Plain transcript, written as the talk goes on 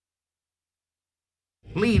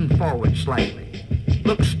Lean forward slightly.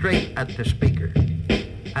 Look straight at the speaker.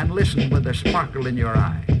 And listen with a sparkle in your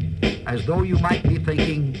eye, as though you might be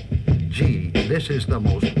thinking, gee, this is the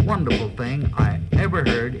most wonderful thing I ever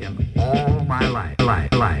heard in all my life.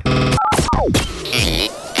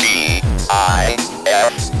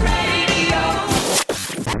 E-I-S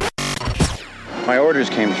My orders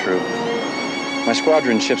came through. My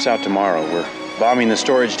squadron ships out tomorrow. We're bombing the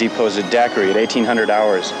storage depots at Daiquiri at 1800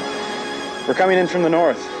 hours. We're coming in from the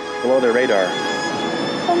north, below their radar.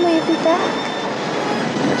 When will you be back?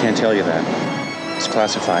 I can't tell you that. It's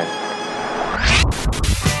classified.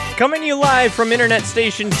 Coming to you live from internet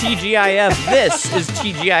station TGIF, this is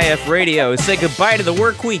TGIF Radio. Say goodbye to the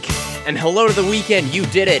work week and hello to the weekend. You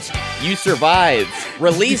did it. You survived.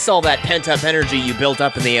 Release all that pent-up energy you built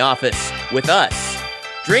up in the office with us.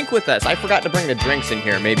 Drink with us. I forgot to bring the drinks in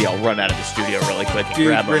here. Maybe I'll run out of the studio really quick and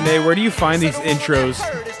grab them. Renee, where do you find these intros?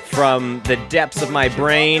 From the depths of my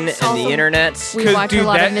brain and the internet. We watch a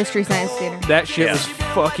lot of Mystery Science Theater. That shit was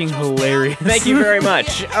fucking hilarious. Thank you very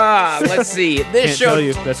much. Let's see. Can't tell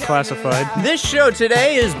you, that's classified. This show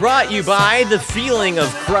today is brought you by the feeling of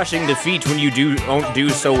crushing defeat when you don't do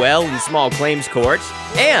so well in small claims courts,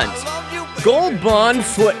 and Gold Bond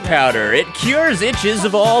foot powder. It cures itches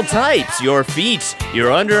of all types. Your feet, your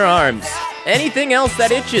underarms, anything else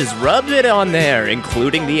that itches, rub it on there,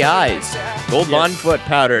 including the eyes. Gold Bond foot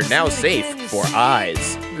powder, now safe for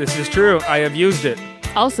eyes. This is true. I have used it.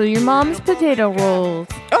 Also, your mom's potato rolls.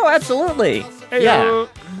 Oh, absolutely. Hey-o. Yeah.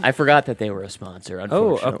 I forgot that they were a sponsor,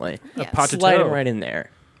 unfortunately. A potato. Slide it right in there.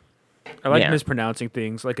 I like mispronouncing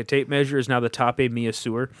things. Like a tape measure is now the tape Mia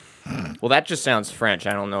Sewer. Well, that just sounds French.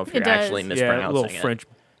 I don't know if you're actually mispronouncing yeah, a little it. French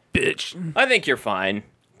bitch. I think you're fine.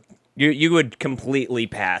 You would completely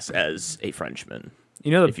pass as a Frenchman.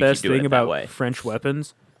 You know the if you best keep doing thing it that about way. French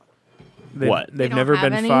weapons? What? They've don't never have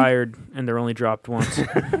been any? fired, and they're only dropped once.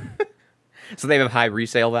 So they have a high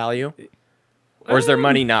resale value? Or is their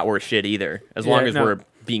money not worth shit either? As long as we're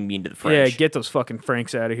being mean to the Yeah, French. get those fucking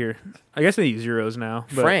francs out of here. I guess they use euros now.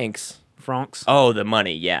 But Francs? Francs. Oh, the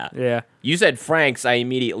money, yeah. Yeah. You said francs, I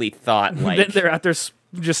immediately thought, like... They're out there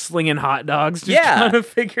just slinging hot dogs, just Yeah. trying to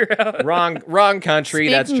figure out. wrong country,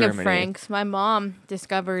 that's Speaking Germany. of Franks, my mom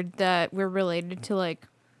discovered that we're related to, like,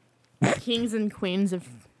 kings and queens of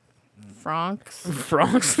Francs.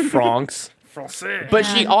 Francs. Francs. Francais. But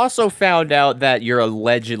she also found out that you're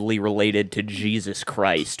allegedly related to Jesus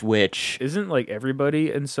Christ, which... Isn't, like,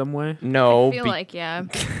 everybody in some way? No. I feel like, yeah,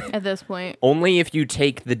 at this point. Only if you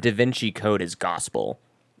take the Da Vinci Code as gospel,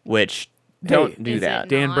 which don't do Is that. it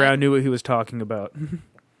Dan not? Brown knew what he was talking about.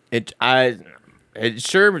 It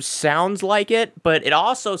sure sounds like it, but it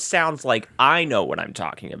also sounds like I know what I'm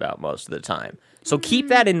talking about most of the time. So keep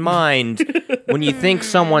that in mind when you think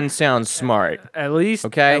someone sounds smart. At least,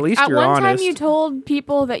 Okay. At least At you're one honest. time, you told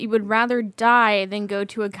people that you would rather die than go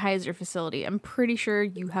to a Kaiser facility. I'm pretty sure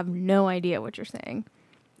you have no idea what you're saying.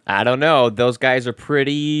 I don't know. Those guys are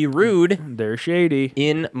pretty rude, They're shady.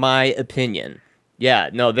 in my opinion. Yeah,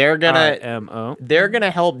 no, they're gonna IMO.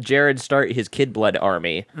 help Jared start his Kid Blood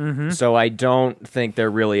army. So I don't think they're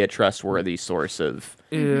really a trustworthy source of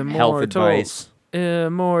health advice.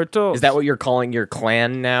 Immortals. Is that what you're calling your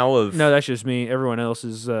clan now? Of No, that's just me. Everyone else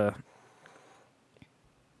is. I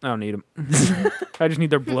don't need them. I just need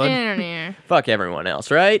their blood. fuck everyone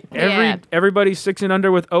else, right? Yeah. Everybody 6 and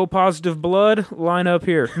under with O positive blood, line up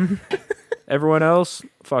here. Everyone else,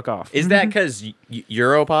 fuck off. Is that because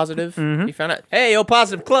you're O positive? You found out? Hey, O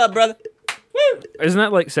positive club, brother. Woo! Isn't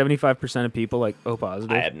that like 75% of people like O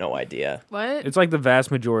positive? I have no idea. What? It's like the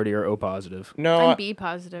vast majority are O positive. No. I'm B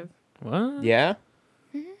positive. What? Yeah.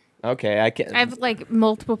 Okay, I can. I have like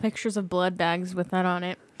multiple pictures of blood bags with that on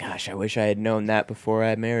it, Gosh, I wish I had known that before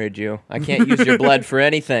I married you. I can't use your blood for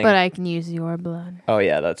anything. but I can use your blood. Oh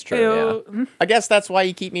yeah, that's true. Ew. Yeah. I guess that's why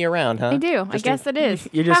you keep me around, huh? I do. I guess it is.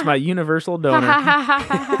 You're just my universal donor.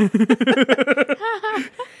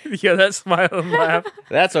 Yeah, that smile and laugh.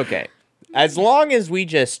 That's okay. As long as we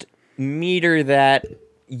just meter that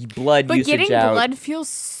blood But usage getting out. blood feels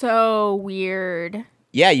so weird.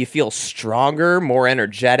 Yeah, you feel stronger, more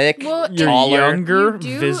energetic, Well, You're taller. younger, You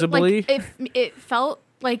do, visibly. Like, it felt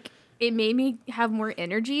like it made me have more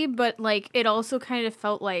energy, but like it also kind of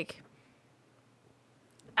felt like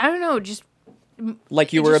I don't know, just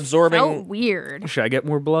Like you it were just absorbing. Felt weird Should I get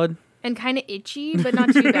more blood? and kind of itchy, but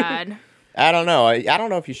not too bad. I don't know. I don't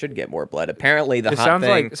know if you should get more blood. Apparently, the It hot sounds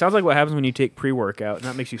thing. like what happens when you take pre-workout, and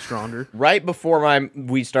that makes you stronger. Right before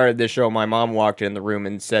we started this show, my mom walked in the room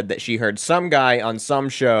and said that she heard some guy on some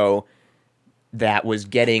show that was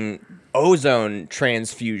getting ozone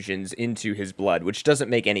transfusions into his blood, which doesn't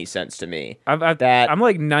make any sense to me. I'm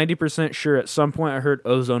like 90% sure at some point I heard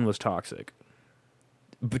ozone was toxic.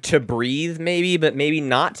 To breathe, maybe, but maybe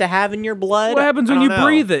not to have in your blood. What happens I when you don't know.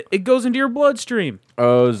 breathe it? It goes into your bloodstream.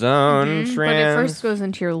 Ozone But it first goes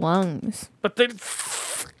into your lungs. But then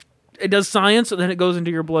it does science, and then it goes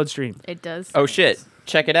into your bloodstream. It does. Oh shit!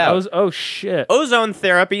 Check it out. Oh shit! Ozone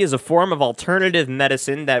therapy is a form of alternative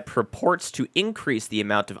medicine that purports to increase the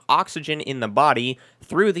amount of oxygen in the body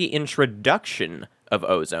through the introduction of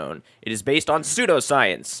ozone. It is based on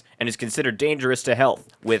pseudoscience and is considered dangerous to health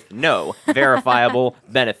with no verifiable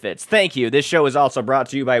benefits. Thank you. This show is also brought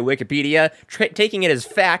to you by Wikipedia, taking it as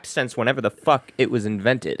fact since whenever the fuck it was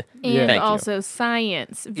invented. And Thank you. also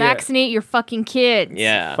science. Vaccinate your fucking kids.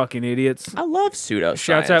 Yeah. Fucking idiots. I love pseudoscience.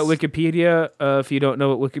 Shouts out Wikipedia. If you don't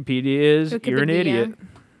know what Wikipedia is, you're an Wikipedia. idiot.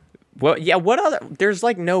 Well, yeah, what other... There's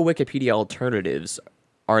like no Wikipedia alternatives,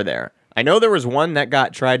 are there? I know there was one that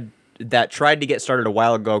tried to get started a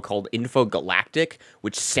while ago called Infogalactic,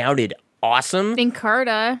 which sounded awesome.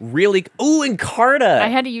 Encarta. Really... Ooh, Encarta! I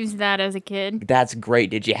had to use that as a kid. That's great.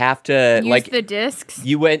 Did you have to, Use the discs.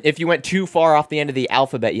 if you went too far off the end of the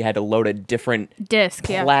alphabet, you had to load a different Disc,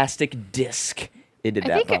 yeah. plastic disc into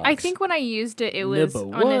that box. I think when I used it was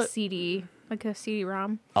Nibba, on a what? CD, like a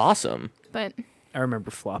CD-ROM. Awesome. But I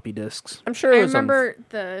remember floppy disks. I'm sure I it was remember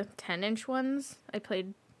the 10-inch ones. I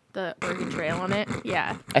played the Oregon Trail on it.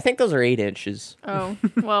 Yeah. I think those are 8 inches. Oh,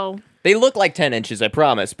 well, They look like 10 inches, I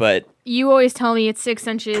promise, but you always tell me it's 6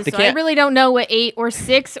 inches, The so I really don't know what 8 or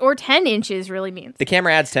 6 or 10 inches really means. the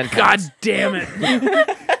camera adds 10 God pounds. damn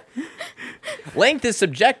it! Length is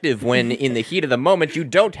subjective when, in the heat of the moment, you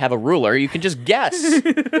don't have a ruler. You can just guess.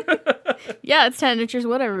 Yeah, it's 10 inches,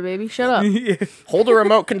 whatever, baby. Shut up. Hold a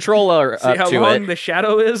remote controller See up how to long it. the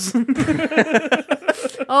shadow is?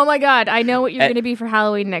 Oh my god, I know what you're going to be for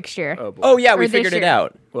Halloween next year. Oh, boy. Oh, yeah, we Or this figured it year.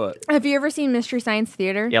 out. What? Have you ever seen Mystery Science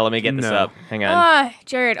Theater? Yeah, let me get this No. up. Hang on. Ah,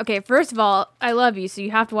 Jared. Okay, first of all, I love you, so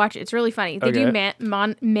you have to watch it. It's really funny. They do Okay.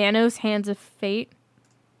 Manos Hands of Fate.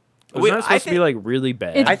 Was Wait, that I supposed to be think- like really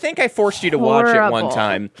bad? It's I think I forced you to watch it one horrible.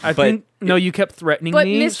 time. I but think no, you kept threatening But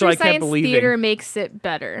me, so Mystery I kept Science believing. Theater makes it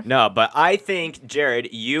better. No, but I think,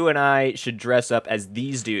 Jared, you and I should dress up as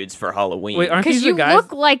these dudes for Halloween. Wait, aren't Because these you the guys?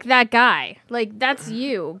 look like that guy. Like, that's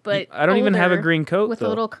you, but I don't even have a older green coat, with though. a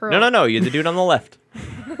little curl. No, you're the dude on the left.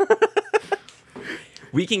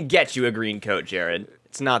 We can get you a green coat, Jared.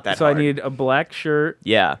 It's not that So hard. I need a black shirt.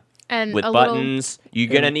 Yeah, And with a buttons. You're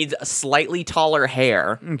going to need a slightly taller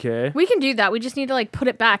hair. Okay. little... We can do that. We just need to, like, put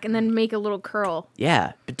it back and then make a little curl.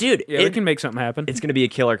 Yeah, but dude, Yeah, we can make something happen. it's going to be a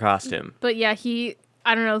killer costume. But yeah,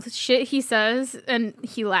 I don't know, the shit he says, and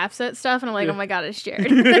he laughs at stuff, and I'm like, oh my god, it's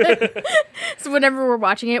Jared. So whenever we're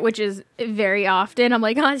watching it, which is very often, I'm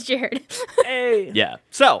like, oh, it's Jared. Hey, Yeah.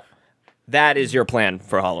 So, that is your plan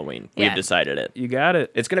for Halloween. We've Yeah. decided it. you got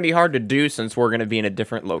it. It's going to be hard to do since we're going to be in a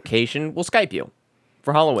different location. We'll Skype you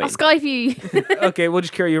for Halloween. I'll Skype you. Okay, we'll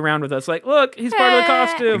just carry you around with us. Like, look, he's part of the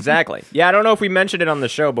costume. Exactly. Yeah, I don't know if we mentioned it on the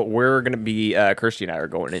show, but we're going to be, Kirsty and I are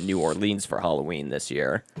going to New Orleans for Halloween this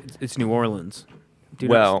year. It's New Orleans. Do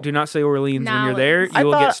Well- not, do not say Orleans when you're there. Nolans. You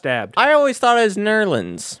will get stabbed. I always thought it was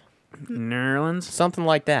Nerlens. New Orleans. Something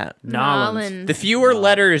like that. Nolans. The fewer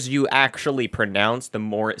letters you actually pronounce, the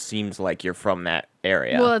more it seems like you're from that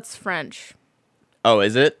area. Well, it's French. Oh,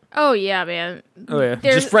 is it? Oh yeah, man. Oh yeah.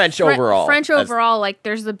 There's French overall. French As- overall, like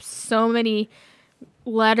there's so many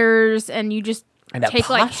letters, and you just And take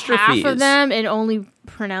like half apostrophes. of them and only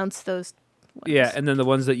pronounce those. Yeah, and then the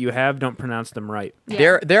ones that you have don't pronounce them right.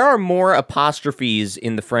 Yeah. There are more apostrophes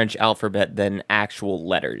in the French alphabet than actual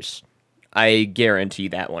letters. I guarantee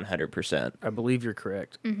that 100%. I believe you're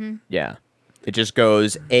correct. Yeah. It just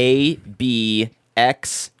goes A, B,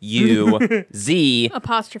 X, U, Z,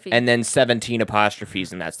 Apostrophe. and then 17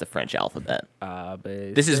 apostrophes, and that's the French alphabet.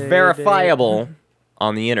 This This is verifiable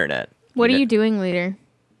on the internet. What are you doing later?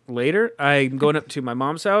 Later, I'm going up to my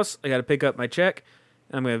mom's house. I got to pick up my check.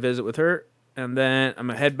 I'm going to visit with her, and then I'm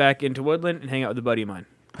going to head back into Woodland and hang out with a buddy of mine.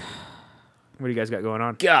 What do you guys got going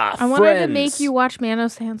on? Gah, I wanted to friends. make you watch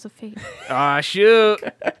Manos Hands of Fate. Ah, shoot.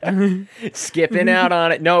 Skipping out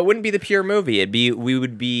on it. No, it wouldn't be the pure movie. We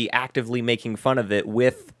would be actively making fun of it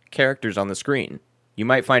with characters on the screen. You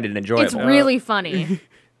might find it enjoyable. It's really funny.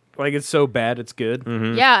 Like, it's so bad, it's good.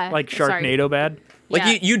 Yeah. Like sorry. Sharknado bad. Like,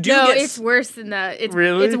 Yeah. you do no, get it's worse than that. It's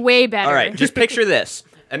Really? It's way better. All right, just picture this.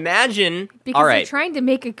 Imagine. Because all they're right. trying to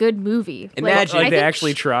make a good movie. Imagine- Like I they think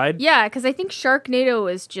actually tried. Yeah, because I think Sharknado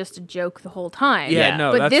was just a joke the whole time. Yeah, Yeah.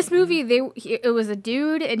 no, But that's, this movie, it was a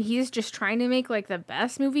dude, and he's just trying to make like the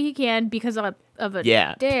best movie he can because of a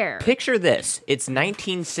Yeah. dare. Picture this. It's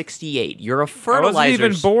 1968. You're a I fertilizer. wasn't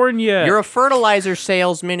even born yet. You're a fertilizer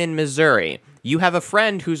salesman in Missouri. You have a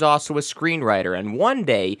friend who's also a screenwriter, and one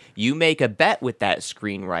day you make a bet with that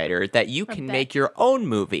screenwriter that you can bet. make your own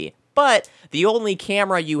movie. But the only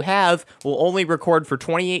camera you have will only record for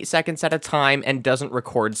 28 seconds at a time and doesn't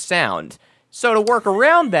record sound. So to work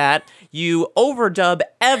around that, you overdub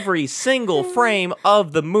every single frame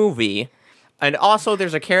of the movie. And also,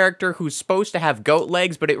 there's a character who's supposed to have goat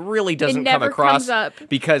legs, but it really doesn't come never across comes up.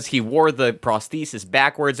 because he wore the prosthesis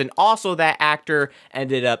backwards. And also, that actor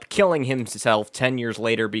ended up killing himself 10 years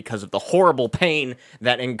later because of the horrible pain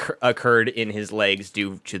that occurred in his legs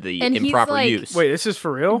due to the And he's, improper like, use. Wait, this is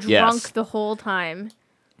for real? Drunk Yes. the whole time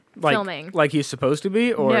Like, filming. like he's supposed to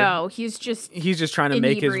be, or No, he's just he's just trying to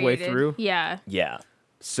make his way inebriated. through Yeah. Yeah. due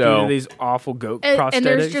So, to these awful goat And, prosthetics. and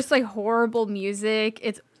there's just like horrible music.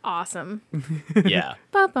 It's awesome. yeah.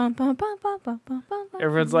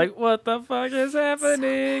 Everyone's like, "What the fuck is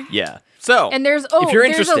happening?" Yeah. So, And there's if you're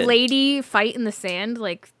there's interested, a lady fight in the sand.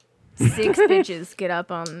 Like 6 bitches get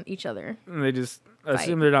up on each other. And they just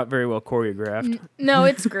assume they're not very well choreographed. No,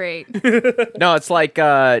 it's great. no, it's like,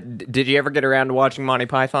 did you ever get around to watching Monty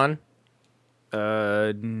Python?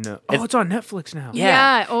 No. Oh, it's on Netflix now.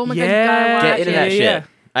 Yeah. Oh my god, you Yeah. gotta watch Get into it. that yeah.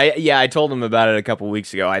 shit. I told him about it a couple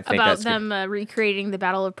weeks ago. I think About that's good. them recreating the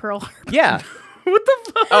Battle of Pearl Harbor. Yeah. What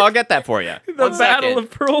the fuck? Oh, I'll get that for you. The One Battle second. of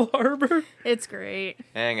Pearl Harbor. It's great.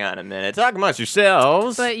 Hang on a minute. Talk amongst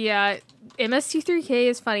yourselves. But yeah, MST3K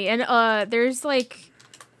is funny. And there's like,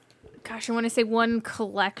 gosh, I want to say one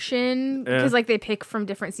collection Yeah. because like they pick from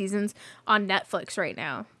different seasons on Netflix right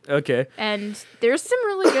now. Okay. And there's some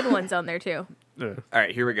really good ones on there too. All right,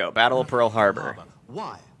 here we go. Battle of Pearl Harbor.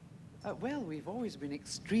 Why? Well, we've always been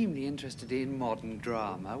extremely interested in modern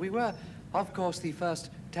drama. We were, of course, the first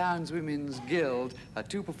Townswomen's Guild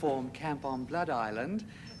to perform Camp on Blood Island.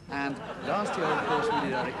 And last year, of course, we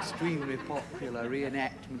did our extremely popular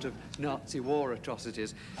reenactment of Nazi war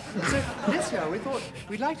atrocities. So this year, we thought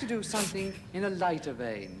we'd like to do something in a lighter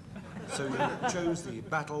vein. So you chose the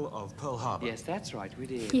Battle of Pearl Harbor? Yes, that's right, we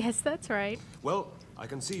did. Yes, that's right. Well, I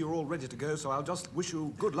can see you're all ready to go, so I'll just wish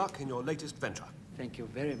you good luck in your latest venture. Thank you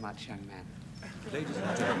very much, young man. Ladies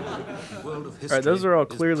and gentlemen, the world of history. All right, those are all is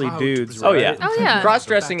clearly proud to dudes, present Oh, yeah. Oh, yeah.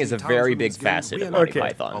 Cross-dressing is a the very big Townswomen's facet Guild of Monty Okay.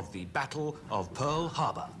 Python. of the Battle of Pearl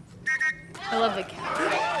Harbor. I love the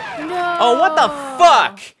cat. No. Oh, what the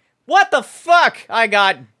fuck? What the fuck? I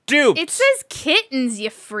got duped. It says kittens, you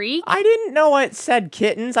freak. I didn't know it said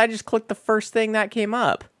kittens. I just clicked the first thing that came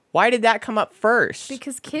up. Why did that come up first?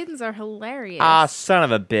 Because kittens are hilarious. Ah, son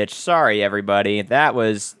of a bitch. Sorry, everybody. That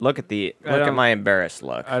was... Look at don't- my embarrassed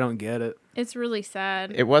look. I don't get it. It's really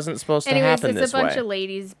sad. It wasn't supposed to Anyways, happen it's this a bunch way. of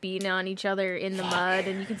ladies beating on each other in the mud,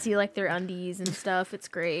 and you can see like their undies and stuff. It's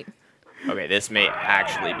great. Okay, this may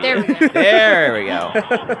actually be There it. we go. There we go.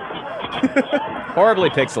 Horribly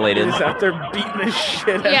They're pixelated. just out there beating the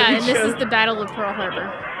shit out Yeah, of and each this other. is the Battle of Pearl Harbor.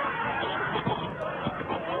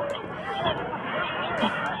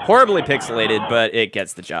 Horribly pixelated, but it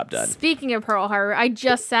gets the job done. Speaking of Pearl Harbor, I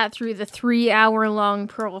just sat through the 3-hour-long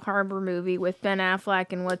Pearl Harbor movie with Ben Affleck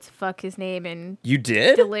and what's the fuck his name and You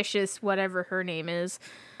did? Delicious, whatever her name is.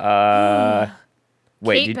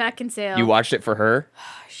 Wait, Kate Beckinsale. you watched it for her?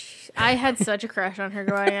 I had such a crush on her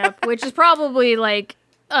growing up, which is probably like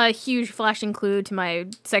a huge flashing clue to my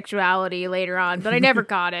sexuality later on, but I never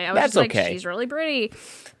got it. I was That's just like, okay. she's really pretty.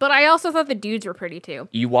 But I also thought the dudes were pretty too.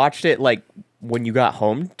 You watched it like when you got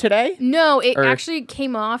home today? No, it Or- actually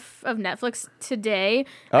came off of Netflix today.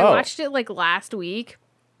 I Oh. watched it like last week.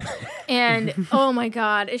 And oh my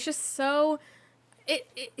god, it's just so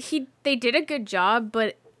they did a good job,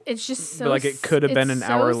 but it's just so But, like, it could have been it's an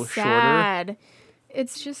hour so shorter. sad.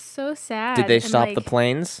 It's just so sad. Did they and, stop like, the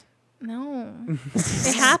planes? No.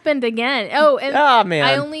 It happened again. Oh, and Oh, man.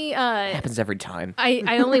 I only Happens every time.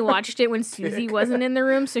 I only watched it when Susie wasn't in the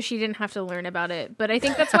room, so she didn't have to learn about it. But I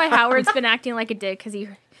think that's why Howard's been acting like a dick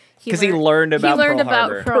because he learned about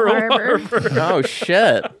Pearl Harbor. Oh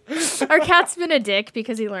shit! Our cat's been a dick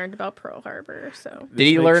because he learned about Pearl Harbor. So Did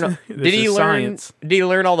he makes- learn? this Did he is learn? science. Did he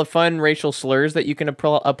learn all the fun racial slurs that you can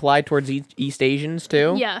apply towards East Asians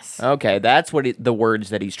too? yes, Okay, that's what the words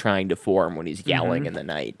that he's trying to form when he's yelling in the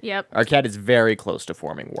night. Yep. Our cat is very close to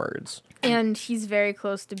forming words. and he's very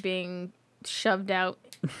close to being shoved out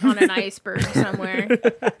on an iceberg somewhere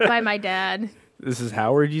by my dad. This is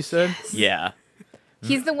Howard, you said? Yeah.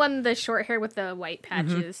 He's the one, the short hair with the white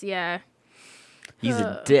patches. Yeah. He's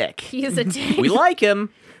a dick. He is a dick. We like him.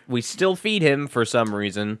 We still feed him for some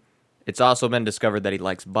reason. It's also been discovered that he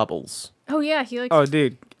likes bubbles. Oh yeah, he likes. Oh,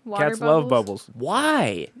 dude, Water cats love bubbles? bubbles.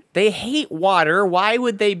 Why? They hate water. Why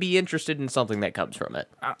would they be interested in something that comes from it?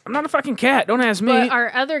 I'm not a fucking cat. Don't ask me. But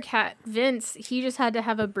our other cat, Vince, he just had to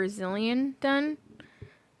have a Brazilian done,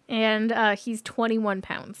 and he's 21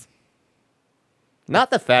 pounds. Not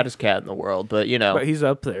the fattest cat in the world, but you know, But he's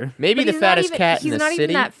up there. maybe But the he's not fattest even- cat in He's the not city.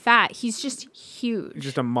 even that fat. He's just huge.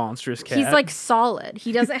 Just a monstrous cat. He's like solid.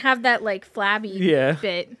 He doesn't have that like flabby Yeah.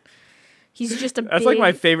 bit. He's just a. That's like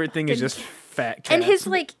my big- favorite thing is fucking- just fat cats. And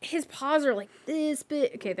his paws are like this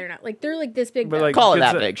big. Okay, they're not like they're like this big. But, though. like, Call it It's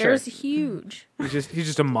that a- big, sure. There's huge. he's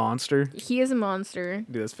just a monster. He is a monster.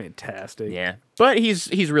 Dude, that's fantastic. Yeah, but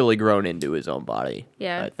he's really grown into his own body.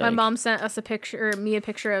 Yeah, I my think. mom sent us a picture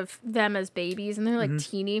of them as babies, and they're like Mm-hmm.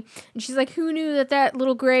 teeny. And she's like, "Who knew that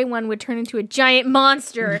little gray one would turn into a giant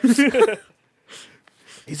monster?"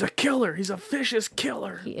 He's a killer. He's a vicious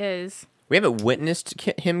killer. He is. We haven't witnessed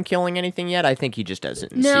him killing anything yet. I think he just does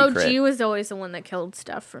it in No, secret. G was always the one that killed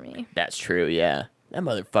stuff for me. That's true. Yeah, that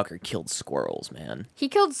motherfucker killed squirrels, man. He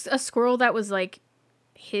killed a squirrel that was like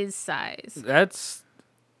his size, That's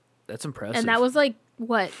impressive. and that was like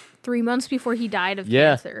what 3 months before he died of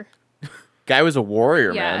Yeah. cancer. Guy was a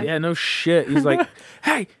warrior, Yeah. man. yeah, no shit. He's like,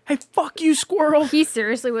 hey, fuck you, squirrel. He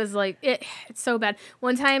seriously was like, it's so bad.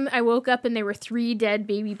 One time I woke up and there were 3 dead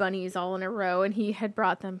baby bunnies all in a row, and he had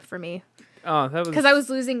brought them for me Oh, that was because I was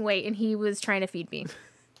losing weight and he was trying to feed me.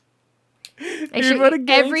 Dude, what a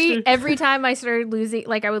gangster. Every time I started losing,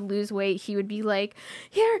 like I would lose weight, he would be like,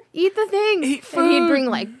 "Here, eat the thing," Eat and he'd food. bring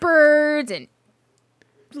like birds and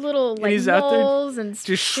little like he's out there moles and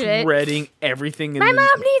just shit. shredding everything. My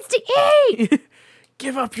mom needs to eat.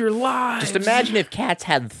 Give up your lives. Just imagine if cats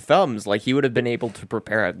had thumbs, like he would have been able to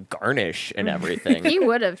prepare a garnish and everything. He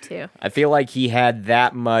would have too. I feel like he had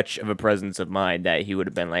that much of a presence of mind that he would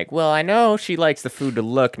have been like, well, I know she likes the food to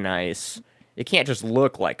look nice. It can't just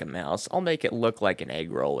look like a mouse. I'll make it look like an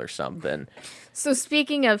egg roll or something. So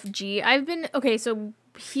speaking of G, so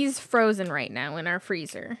he's frozen right now in our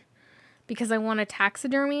freezer because I want to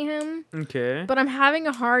taxidermy him, Okay. but I'm having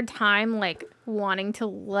a hard time like wanting to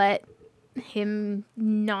let him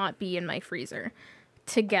not be in my freezer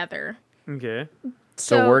together. Okay.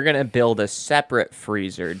 So we're going to build a separate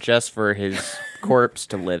freezer just for his corpse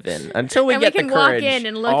to live in until we and get we can the courage. walk in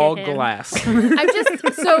and look All at him. glass.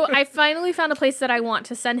 I finally found a place that I want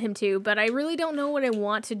to send him to, but I really don't know what I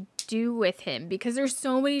want to do with him because there's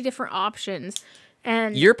so many different options.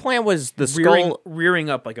 And Your plan was the skull. rearing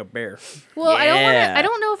up like a bear. well, Yeah. I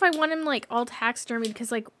don't know if I want him like all taxidermied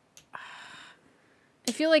because like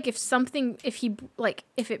I feel like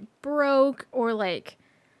if it broke or like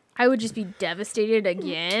I would just be devastated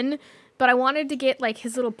again. But I wanted to get like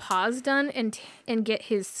his little paws done and get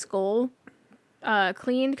his skull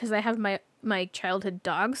cleaned because I have my childhood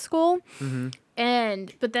dog skull.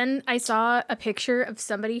 But then I saw a picture of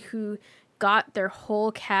somebody who got their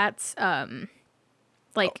whole cat's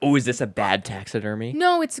like Oh, is this a bad taxidermy?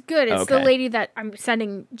 no, it's good. It's the Okay. lady that I'm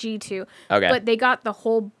sending G to. Okay. But they got the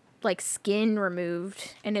whole like skin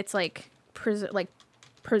removed and it's like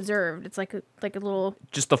preserved. It's like a little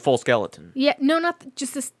Just the full skeleton. yeah, no, not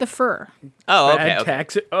just the fur. Oh, okay. Bad okay.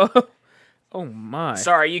 taxi. Oh my.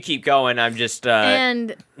 Sorry, you keep going. I'm just.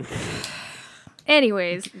 And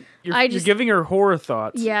anyways, You're giving her horror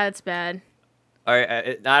thoughts. yeah, it's bad.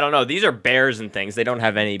 I don't know. These are bears and things. They don't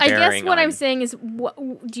have any I bearing guess what on. I'm saying is,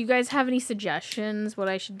 do you guys have any suggestions what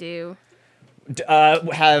I should do?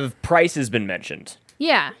 Have prices been mentioned?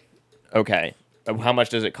 Yeah, Okay. How much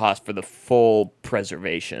does it cost for the full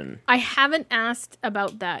preservation? I haven't asked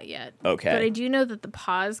about that yet. Okay. But I do know that the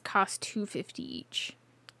paws cost $250 each.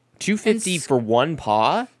 $250 for one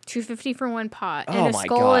paw? $250 for one paw, Oh and a my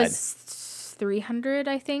skull God. is $300,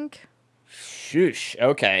 I think. Shoosh.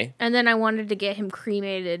 Okay. And then I wanted to get him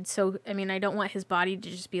cremated, so I mean, I don't want his body to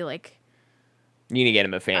just be like. You need to get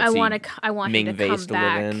him a fancy. I want Ming him to come vase to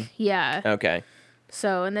back. live in. Yeah. Okay.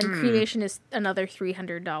 So and then cremation is another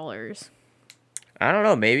 $300. I don't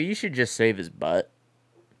know. Maybe you should just save his butt.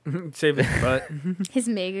 Save his butt. His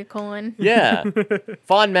megacolon Yeah.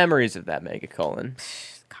 Fond memories of that megacolon.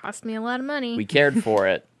 cost me a lot of money. We cared for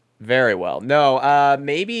it very well. No,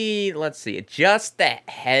 maybe, let's see. Just the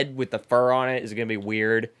head with the fur on it is going to be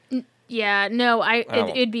weird. Yeah, no, Oh.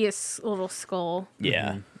 it'd be a little skull.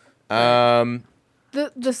 Yeah.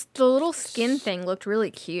 The little skin thing looked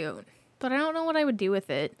really cute, but I don't know what I would do with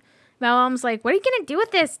it. My mom's like, "What are you gonna do with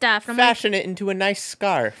this stuff?" And I'm like, Fashion it into a nice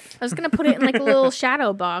scarf. I was gonna put it in like a little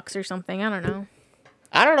shadow box or something. I don't know.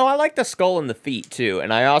 I don't know. I like the skull and the feet, too.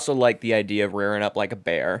 And I also like the idea of rearing up like a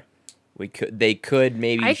bear They could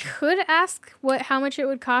maybe. I could ask how much it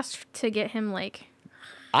would cost to get him like.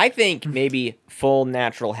 I think maybe full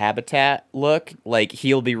natural habitat look. Like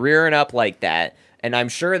he'll be rearing up like that, and I'm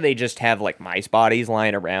sure they just have like mice bodies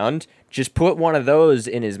lying around. Just put one of those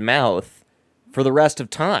in his mouth for the rest of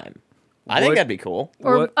time. I think that'd be cool.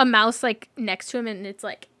 Or a mouse like next to him, and it's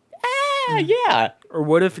like. Yeah. Or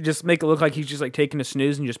what if just make it look like he's just like taking a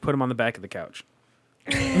snooze and just put him on the back of the couch?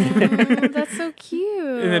 That's so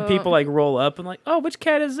cute. And then people like roll up and like, oh, which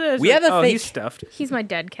cat is this? We Like, have a fake- he's stuffed. He's my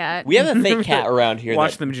dead cat. We have a fake cat around here.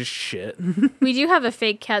 Watch them just shit. We do have a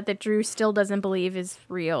fake cat that Drew still doesn't believe is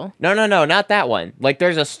real. No, not that one. Like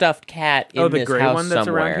there's a stuffed cat in the this gray house one that's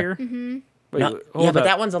somewhere. around here. Mm-hmm. Wait, No- hold yeah, but up.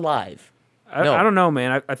 that one's alive. I no. don't know,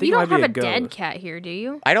 man. I think You it might don't have be a a dead ghost. cat here, do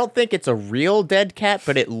you? I don't think it's a real dead cat,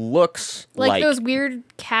 but it looks Like those weird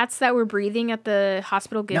cats that were breathing at the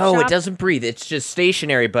hospital gift No, shop? it doesn't breathe. It's just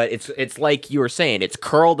stationary, but it's like you were saying. It's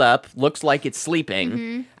curled up, looks like it's sleeping.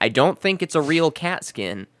 Mm-hmm. I don't think it's a real cat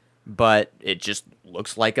skin, but it just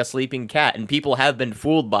looks like a sleeping cat. And people have been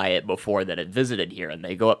fooled by it before that had visited here, and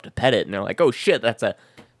they go up to pet it, and they're like, "Oh shit, that's a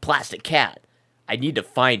plastic cat. I need to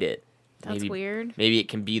find it." That's weird. Maybe it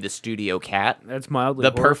can be the studio cat. That's mildly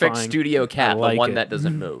The perfect horrifying. studio cat, I like the one it. that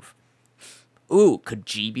doesn't move. Ooh, could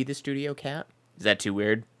G be the studio cat? Is that too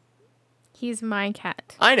weird? He's my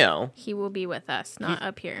cat. I know. He will be with us, not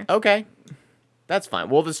up here. Okay. That's fine.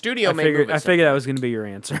 Well, the studio I may figured, move I us. figured that was going to be your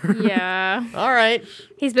answer. Yeah. All right.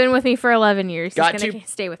 He's been with me for 11 years. Got He's going to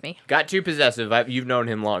stay with me. Got too possessive. You've known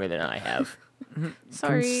him longer than I have.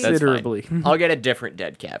 Sorry. That's Considerably. fine. I'll get a different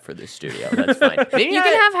dead cat for this studio. That's fine. Maybe You not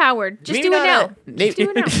can a- have Howard. Just maybe do it not now. a- maybe- Just do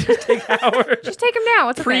it now. Just take him now.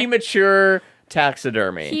 It's okay. premature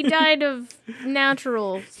taxidermy. He died of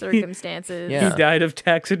natural circumstances. Yeah. He died of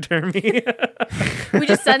taxidermy. We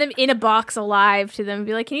just send him in a box alive to them and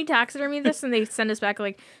be like, can you taxidermy this? And they send us back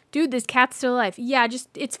like, dude, this cat's still alive. Yeah,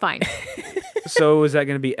 it's fine. So is that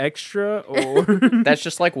going to be extra or? That's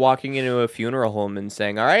just like walking into a funeral home and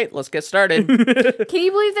saying, "All right, let's get started." Can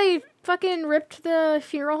you believe they fucking ripped the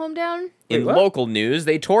funeral home down? In what? local news,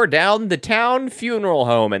 they tore down the town funeral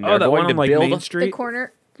home and they're Oh, that going one to on like build. Main The Street.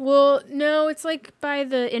 corner. Well, no, it's like by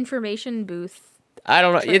the information booth. I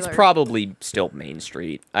don't know. It's trailer. probably still Main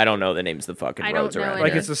Street. I don't know the names of the fucking I don't roads know around any.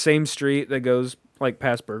 Like here. it's the same street that goes like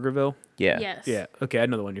past Burgerville. Yeah. Yes. Yeah. Okay, I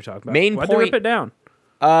know the one you're talking about. Main Why'd they rip point- it down?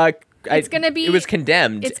 It's gonna be- It was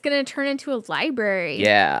condemned. It's gonna turn into a library.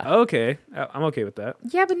 Yeah. Okay, I'm okay with that.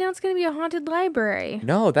 Yeah, but now it's gonna be a haunted library.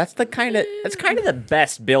 No, that's kind of the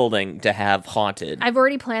best building to have haunted. I've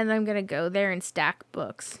already planned that I'm gonna go there and stack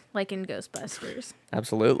books, like in Ghostbusters.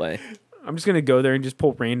 Absolutely. I'm just gonna go there and just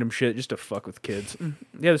pull random shit just to fuck with kids.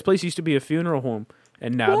 Yeah, this place used to be a funeral home,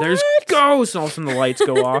 and now there's ghosts. And all of a sudden the lights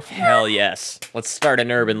go off. Hell yes. Let's start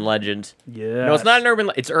an urban legend. Yeah. No, it's not an urban.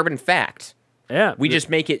 It's urban fact. Yeah. We just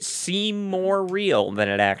make it seem more real than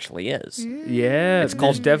it actually is. Yeah. It's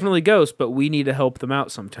called definitely ghosts, but we need to help them out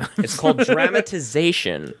sometimes. It's called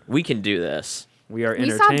dramatization. We can do this. We are We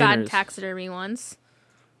saw bad entertainers. taxidermy once.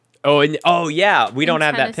 Oh yeah, we don't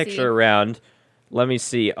have that Tennessee. picture around. Let me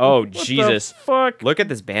see. Oh Jesus. Fuck. Look at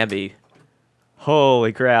this Bambi.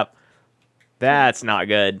 Holy crap. That's not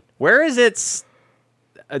good. Where is its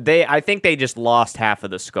I think they just lost half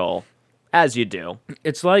of the skull. As you do.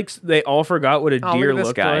 It's like they all forgot what a Oh, deer look at this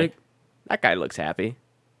looked guy. like. That guy looks happy.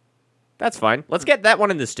 That's fine. Let's get that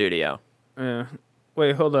one in the studio.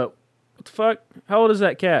 Wait, hold up. What the fuck? How old is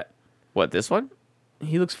that cat? What, this one?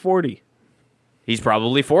 He looks 40. He's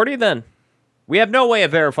probably 40 then. We have no way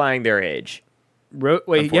of verifying their age. Wait,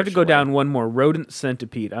 you have to go Unfortunately. down one more. Rodent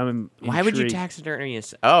centipede. I'm Why would you intrigued. taxidermy a...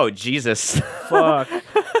 Oh, Jesus. Fuck.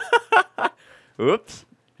 Oops.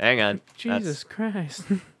 Hang on. Jesus Christ.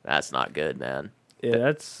 That's not good, man. Yeah,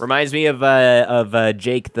 that's Reminds me of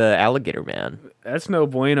Jake the alligator man. that's no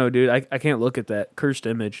bueno, dude. I can't look at that cursed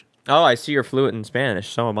image. Oh, I see you're fluent in Spanish.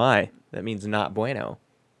 So am I. That means not bueno.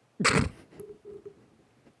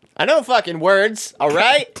 I know fucking words, all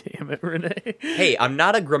right? Damn it, Renee. Hey, I'm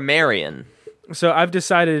not a grammarian. So I've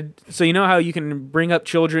decided. So you know how you can bring up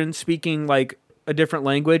children speaking like a different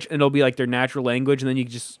language, and it'll be like their natural language, and then you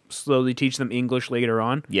can just slowly teach them English later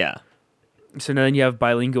on. Yeah. So then you have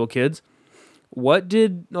bilingual kids. What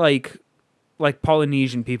did like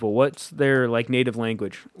Polynesian people? What's their like native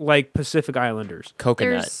language? Like Pacific Islanders.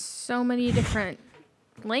 Coconut. There's so many different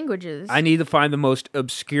languages. I need to find the most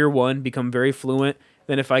obscure one, become very fluent.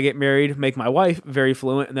 Then if I get married, make my wife very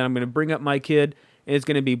fluent, and then I'm going to bring up my kid, and it's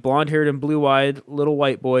going to be blonde-haired and blue-eyed little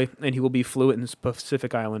white boy, and he will be fluent in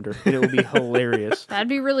Pacific Islander, and it will be hilarious. That'd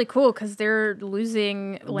be really cool because they're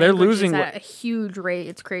losing languages They're losing at a huge rate.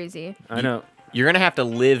 It's crazy. I know. You're gonna have to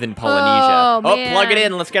live in Polynesia. Oh, man. Plug it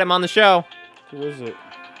in. Let's get him on the show. Who is it?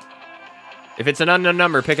 If it's an unknown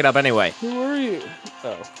number, pick it up anyway. Who are you?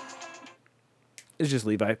 Oh. It's just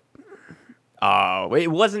Levi. Oh, wait,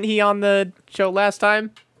 wasn't he on the show last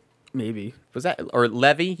time? Maybe. Was that, or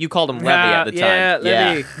Levy? You called him Levy Yeah, at the time. yeah,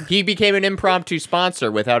 Levy. He became an impromptu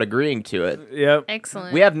sponsor without agreeing to it. Yep.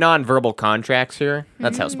 Excellent. We have non-verbal contracts here.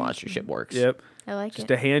 That's how sponsorship works. Yep. I like Just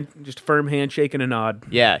it. just a firm handshake and a nod.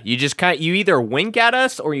 Yeah, you just you either wink at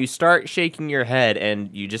us or you start shaking your head and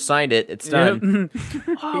you just signed it. It's done.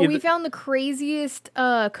 Oh, we found the craziest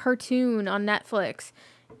cartoon on Netflix.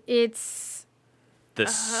 It's The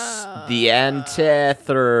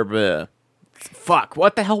antitherb. Fuck,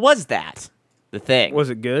 what the hell was that? The thing. Was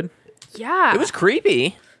it good? yeah. It was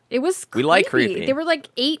creepy. It was creepy. We like creepy. They were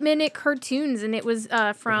like 8-minute cartoons, and it was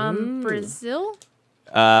from Brazil,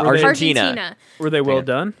 Argentina. Were they well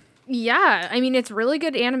done? Yeah, I mean it's really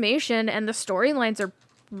good animation, and the storylines are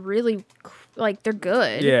really like they're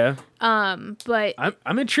good. Yeah. But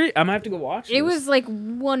I'm intrigued. I'm gonna have to go watch it was like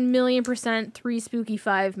 1,000,000% 3 Spooky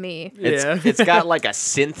 5 me. It's got like a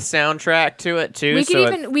synth soundtrack to it too.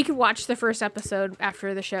 We could watch the first episode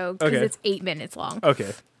after the show because Okay. it's 8 minutes long.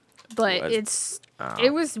 Okay. But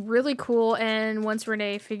it was really cool, and once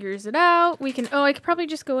Renee figures it out, we can. Oh, I could probably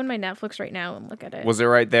just go in my Netflix right now and look at it. Was it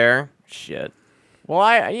right there? Shit. Well,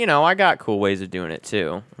 I got cool ways of doing it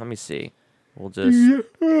too. Let me see. We'll just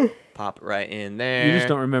pop it right in there. You just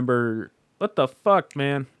don't remember. What the fuck,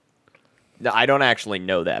 man? No, I don't actually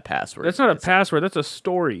know that password. That's not a password. That's a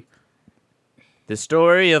story. The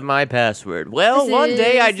story of my password. Well, This one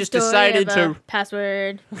day is I the just story decided of to. a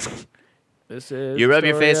password. This is. You the rub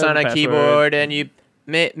your story face of on a password. keyboard and you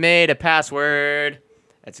made a password.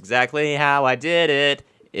 That's exactly how I did it.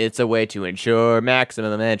 It's a way to ensure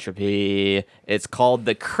maximum entropy. It's called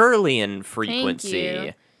the Kirlian frequency,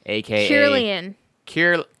 you. aka Kirlian.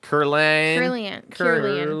 Kirlian.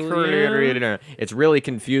 Kirlian. It's really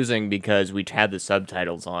confusing because we had the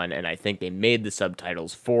subtitles on, and I think they made the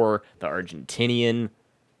subtitles for the Argentinian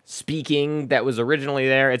speaking that was originally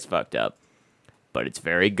there. It's fucked up. But it's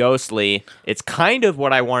very ghostly. It's kind of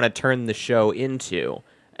what I want to turn the show into.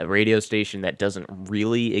 A radio station that doesn't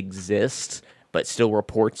really exist, but still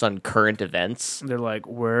reports on current events. They're like,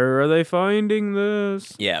 where are they finding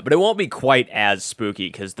this? Yeah, but it won't be quite as spooky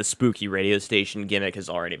because the spooky radio station gimmick has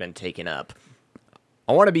already been taken up.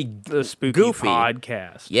 I want to be The spooky goofy.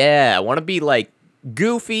 podcast. Yeah, I want to be like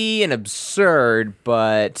goofy and absurd,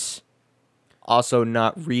 but also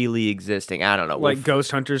not really existing. I don't know. Like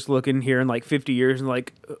ghost hunters looking here in like 50 years and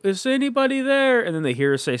like, is anybody there? And then they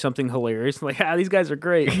hear us say something hilarious. Like, these guys are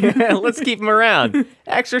great. Let's keep them around.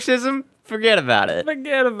 Exorcism? Forget about it.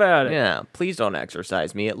 Forget about it. Yeah, please don't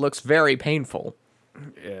exorcise me. It looks very painful.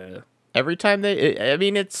 Yeah. Every time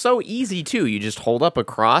it's so easy too. You just hold up a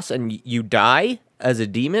cross and you die as a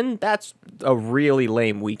demon. That's a really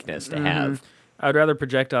lame weakness to have. I'd rather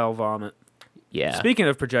projectile vomit. Yeah. Speaking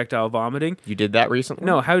of projectile vomiting, You did that recently?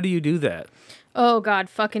 no, how do you do that? Oh God,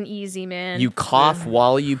 fucking easy, man. You cough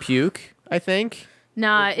while you puke, I think.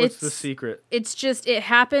 Nah, What's it's the secret? It's just it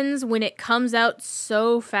happens when it comes out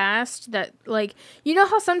so fast that like you know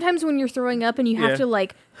how sometimes when you're throwing up and you have Yeah. to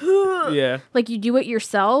like Yeah. like you do it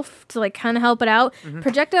yourself to like kind of help it out.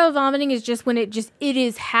 Projectile vomiting is just when it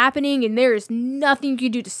is happening and there is nothing you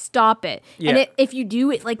can do to stop it. And Yeah. if you do,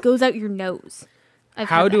 it like goes out your nose. I've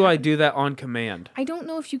How had do that I happen. do that on command? I don't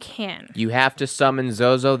know if you can. You have to summon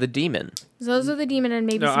Zozo the demon. Zozo the demon and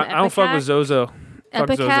maybe No, some I don't fuck with Zozo. Fuck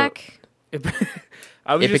Zozo. Epicac.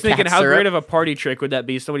 I was just thinking, Ipecac how syrup? great of a party trick would that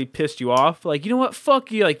be? If somebody pissed you off, like, you know what?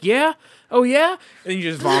 Fuck you. Like, yeah, oh yeah, and you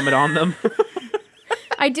just vomit on them.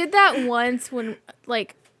 I did that once when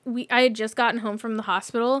like I had just gotten home from the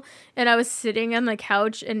hospital and I was sitting on the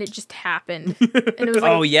couch and it just happened. And it was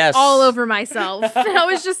like Oh, yes. all over myself. And I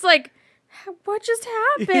was just like, what just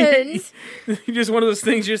happened? Just one of those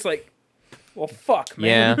things. You're just like, well, fuck,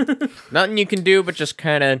 man. Yeah. Nothing you can do but just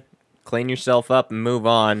kind of clean yourself up and move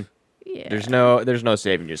on. Yeah. There's no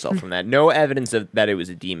saving yourself from that. No evidence of that it was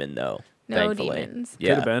a demon though. No thankfully. demons. Yeah.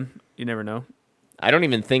 Could have been. You never know. I don't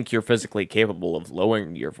even think you're physically capable of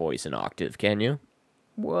lowering your voice an octave, can you?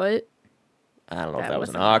 What? I don't know if That that was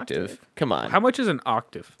was an an octave. octave. Come on. How much is an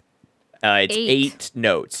octave? It's 8. 8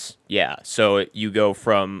 notes. Yeah. So you go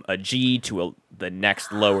from a G to the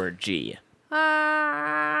next lower G.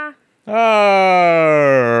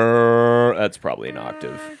 That's probably an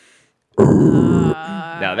octave.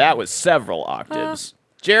 Now that was several octaves.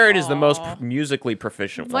 Jared is the most musically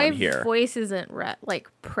proficient My one here. voice isn't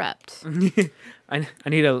prepped. I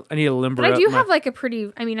need a limber. But I up do my- have like a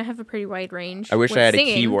pretty I have a pretty wide range. I wish with I had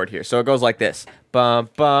singing. a keyboard here. So it goes like this. Bum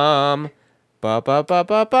bum Ba ba ba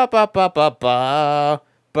ba ba ba ba ba ba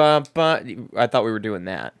ba ba. I thought we were doing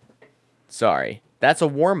that. Sorry. That's a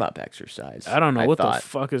warm-up exercise. I don't know what thought. the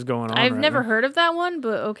fuck is going on. I've right never now. heard of that one,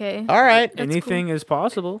 but okay. All right. That's Anything cool. is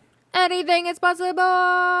possible. Anything is possible.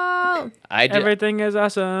 I did. Everything is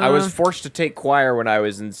awesome. I was forced to take choir when I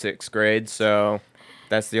was in 6th grade, so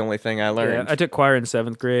that's the only thing I learned. I took choir in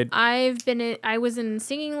 7th grade. I was in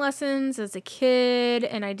singing lessons as a kid,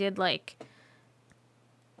 and I did like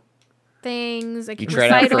things like You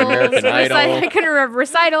tried out for American Idol. I can remember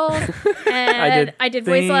recitals. And I did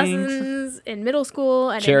voice things. lessons in middle school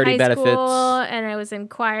and Charity in high benefits. school, and I was in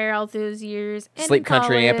choir all those years. And Sleep in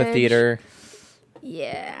Country college. Amphitheater.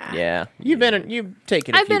 Yeah. Yeah. You've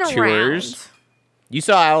taken a I've few been tours. around. You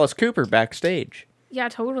saw Alice Cooper backstage. Yeah,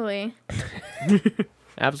 totally.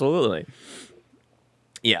 Absolutely.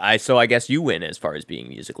 Yeah, I guess you win as far as being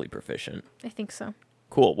musically proficient. I think so.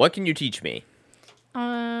 Cool. What can you teach me?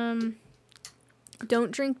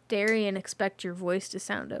 Don't drink dairy and expect your voice to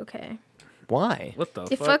sound okay. Why? What the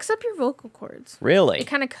It fuck? fucks up your vocal cords. Really? It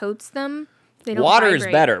kind of coats them. They don't Water is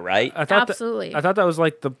vibrate. better, right? I thought Absolutely. I thought that was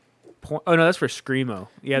like the point. Oh no, that's for screamo.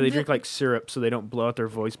 Yeah, they drink like syrup so they don't blow out their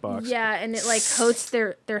voice box. Yeah, and it like coats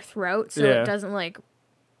their throat so Yeah. it doesn't like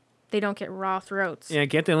they don't get raw throats. Yeah,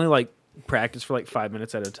 can't they only like practice for like 5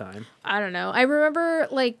 minutes at a time? I don't know. I remember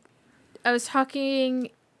like I was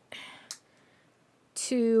talking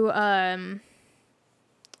to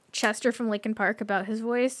Chester from Linkin Park about his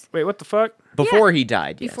voice Wait, what the fuck? Before he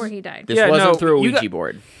died, yes. before he died. This Yeah, wasn't no, through a you Ouija got-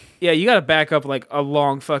 board. Yeah, you got to back up like a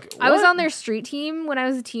long fuck. I was What? on their street team when I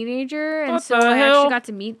was a teenager, and What so the I hell? actually got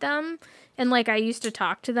to meet them. And like I used to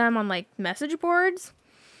talk to them on like message boards.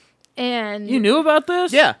 And You knew about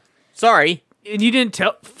this? Yeah. Sorry. And you didn't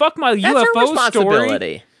tell. Fuck my That's her UFO story.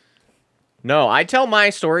 responsibility. No, I tell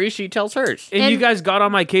my story, she tells hers. And you And- guys got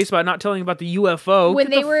on my case about not telling about the UFO. when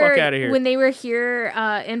Get they the were fuck out of here. when they were here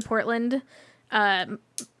in Portland,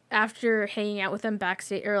 after hanging out with them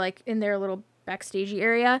backstage or like in their little backstagey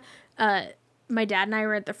area, my dad and I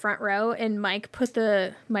were at the front row, and Mike put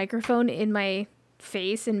the microphone in my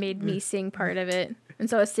face and made me sing part of it, and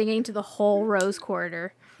so I was singing to the whole Rose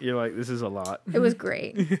Corridor. You're like, this is a lot. It was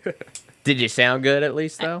great. Did you sound good at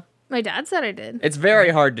least, though? My dad said I did. It's very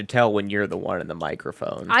hard to tell when you're the one in the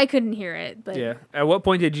microphone. I couldn't hear it, but Yeah. At what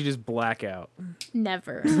point did you just black out?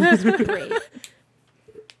 never. It was great.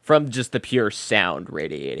 From just the pure sound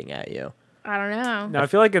radiating at you. I don't know. Now I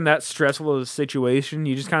feel like in that stressful of a situation,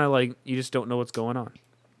 you just kind of like you just don't know what's going on.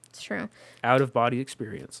 It's true. Out of body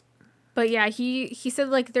experience. But yeah, he said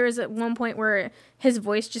like there was at one point where his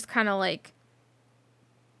voice just kind of like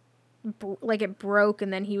like it broke,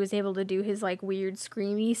 and then he was able to do his like weird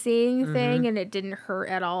screamy singing thing, and it didn't hurt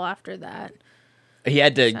at all after that. He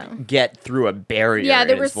had to So. get through a barrier. Yeah,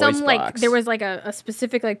 there in was his voice some like box. there was like a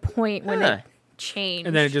specific like point when Huh. it changed,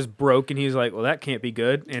 And then it just broke, and he was like, "Well, that can't be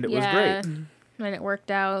good," and it was great. and it worked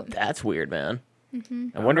out. That's weird, man. Mm-hmm.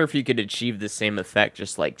 I wonder if you could achieve the same effect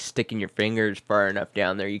just like sticking your fingers far enough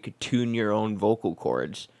down there. You could tune your own vocal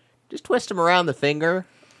cords. Just twist them around the finger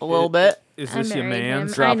a little bit. Is I this your married man? him.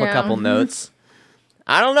 Drop I a couple know. notes.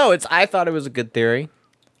 I don't know. I thought it was a good theory.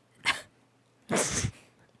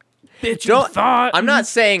 Bitch, Don't- thought. I'm not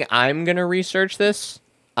saying I'm gonna research this.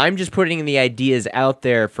 I'm just putting the ideas out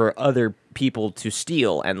there for other people to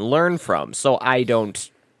steal and learn from, so I don't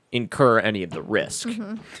incur any of the risk.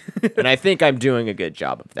 And I think I'm doing a good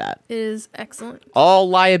job of that. It is excellent. All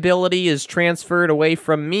liability is transferred away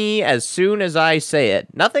from me as soon as I say it.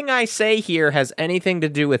 Nothing I say here has anything to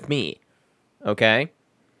do with me. Okay?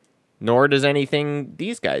 Nor does anything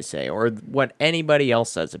these guys say or what anybody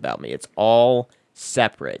else says about me. It's all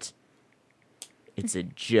separate. It's a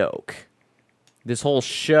joke. This whole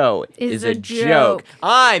show is a joke.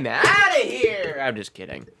 I'm out of here. I'm just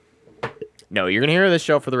kidding. No, you're going to hear this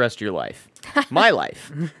show for the rest of your life. My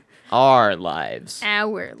life. Our lives.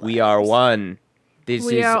 Our We are one. This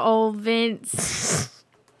We is. are all Vince.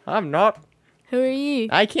 I'm not. Who are you?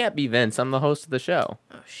 I can't be Vince. I'm the host of the show.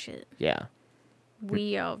 Oh shit. Yeah.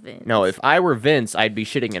 We are Vince. No, if I were Vince, I'd be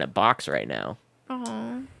shitting in a box right now.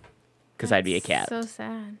 Oh. Because I'd be a cat. So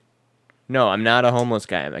sad. No, I'm not a homeless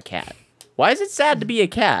guy. I'm a cat. Why is it sad to be a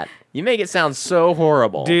cat? You make it sound so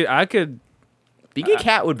horrible. Dude, I could Being a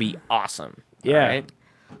cat would be awesome. Yeah. alright?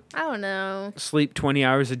 I don't know. sleep 20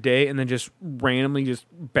 hours a day and then just randomly just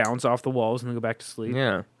bounce off the walls and then go back to sleep.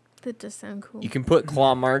 Yeah. That does sound cool. You can put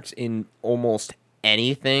claw marks in almost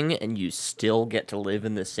anything and you still get to live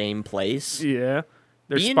in the same place. Yeah.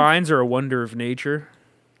 Their Being- spines are a wonder of nature.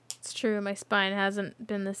 It's true. My spine hasn't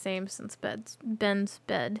been the same since Ben's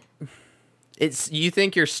bed. You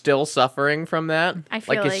think you're still suffering from that? I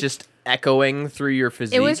feel it's like- just echoing through your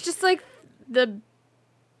physique. It was just like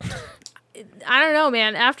I don't know,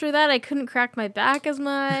 man. After that, I couldn't crack my back as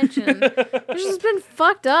much, and it's just been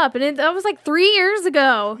fucked up. And that was like 3 years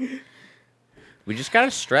ago. We just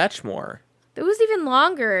gotta stretch more. It was even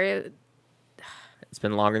longer. It's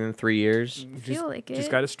been longer than 3 years. I feel like it. Just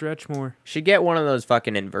got to stretch more. Should get one of those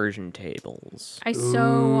fucking inversion tables. I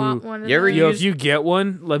so want one of You ever those. Yo, if you get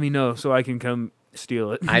one, let me know so I can come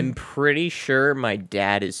steal it. I'm pretty sure my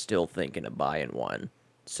dad is still thinking of buying one.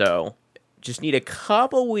 So, just need a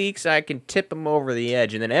couple weeks. I can tip him over the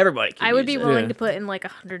edge, and then everybody can I would be use it. willing Yeah. to put in like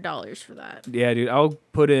 $100 for that. Yeah, dude, I'll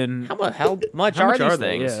put in. How much How are much these are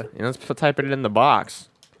they? things? Yeah. You know, let's type it in the box.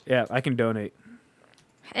 Yeah, I can donate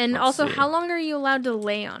And Let's also, see. how long are you allowed to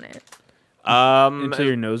lay on it? until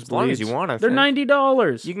your nose as long as you want, I They're think.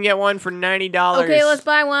 $90. You can get one for $90. Okay, let's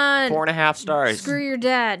buy one. 4.5 stars. Screw your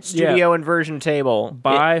dad. Studio inversion table.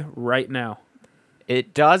 Buy right now.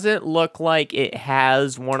 It doesn't look like it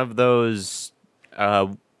has one of those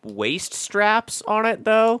waist straps on it,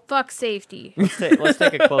 though. Fuck safety. Let's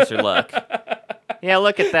take a closer look. Yeah,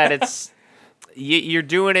 look at that. It's you're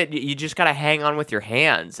doing it. You just gotta hang on with your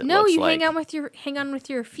hands. It No, looks you like. hang on with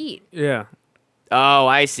your feet. Yeah. Oh,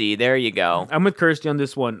 I see. There you go. I'm with Kirsty on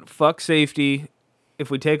this one. Fuck safety. If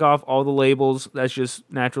we take off all the labels, that's just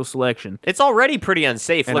natural selection. It's already pretty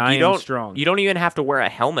unsafe. And Look, I you am don't. strong. You don't even have to wear a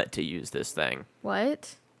helmet to use this thing.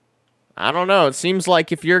 What? I don't know. It seems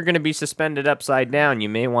like if you're gonna be suspended upside down, you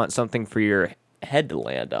may want something for your head to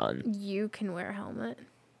land on. You can wear a helmet.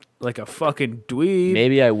 Like a fucking dweeb.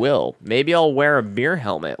 Maybe I will. Maybe I'll wear a beer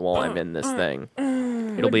helmet while I'm in this thing.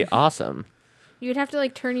 It'll be awesome. You'd have to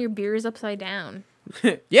like turn your beers upside down.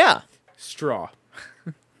 Yeah. Straw.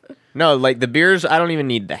 No, like the beers, I don't even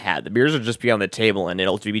need the hat. The beers will just be on the table, and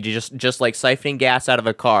it'll be just like siphoning gas out of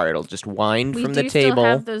a car. It'll just wind We from do the still table.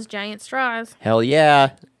 have those giant straws. Hell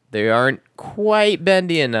yeah. They aren't quite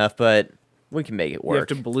bendy enough, but we can make it You have work.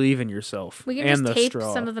 to believe in yourself. We can and just the tape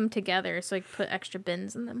straw. some of them together so I can put extra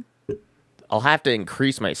bins in them. I'll have to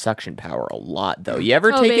increase my suction power a lot, though. You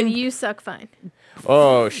ever Oh, taken? baby, you suck fine.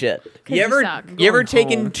 Oh shit! you You ever suck. you ever Going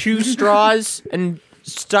taken home. 2 straws and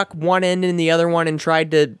stuck one end in the other one and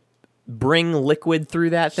tried to bring liquid through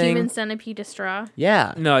that thing? Human centipede to straw.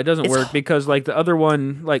 Yeah. No, it doesn't It's work because like the other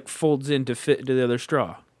one like folds in to fit into the other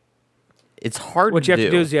straw. It's hard What to you have do.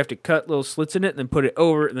 to do is you have to cut little slits in it and then put it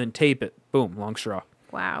over it and then tape it. Boom, long straw.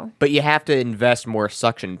 Wow. But you have to invest more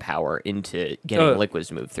suction power into getting liquids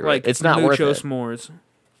to move through Like it. It's not worth mucho it. s'mores.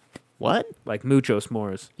 What? Like mucho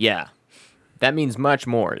s'mores. Yeah. That means much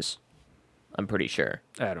mores. I'm pretty sure.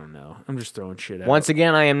 I don't know. I'm just throwing shit out. Once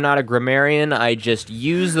again, I am not a grammarian. I just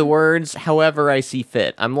use the words however I see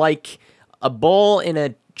fit. I'm like a bull in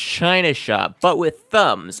a china shop, but with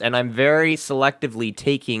thumbs, and I'm very selectively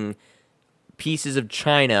taking pieces of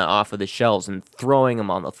china off of the shelves and throwing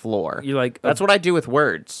them on the floor. You're like That's what I do with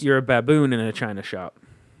words. you're a baboon in a china shop.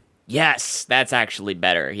 Yes, that's actually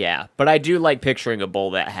better, yeah. But I do like picturing a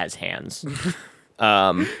bull that has hands.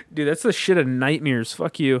 Dude, that's the shit of nightmares.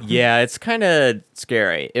 Fuck you. Yeah, it's kind of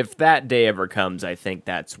scary. If that day ever comes, I think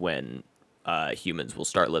that's when humans will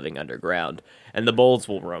start living underground, and the bulls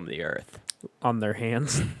will roam the earth. On their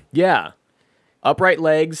hands. Yeah. Upright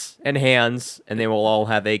legs and hands, and they will all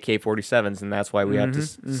have AK-47s, and that's why we have to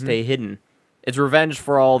stay hidden. It's revenge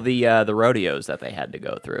for all the rodeos that they had to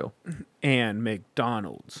go through. And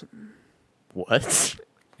McDonald's. What?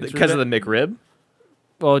 Because of the McRib?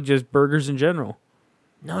 Well, just burgers in general.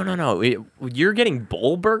 No. You're getting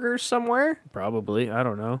bull burgers somewhere? Probably. I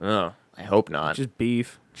don't know. Oh, I hope not. Just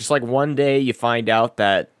beef. Just like one day you find out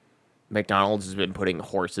that McDonald's has been putting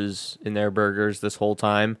horses in their burgers this whole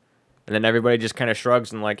time. And then everybody just kind of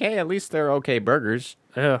shrugs and like, hey, at least they're okay burgers.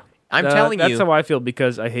 Yeah. I'm telling that's you. how I feel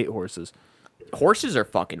because I hate horses. Horses are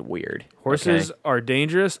fucking weird. Horses okay? are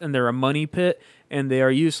dangerous and they're a money pit and they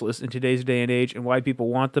are useless in today's day and age. And why people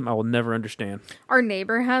want them, I will never understand. Our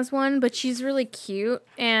neighbor has one, but she's really cute.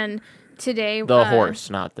 And today, The horse,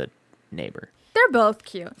 not the neighbor. they're both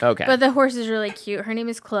cute. Okay. But the horse is really cute. Her name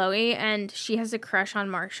is Chloe, and she has a crush on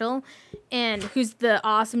Marshall, and who's the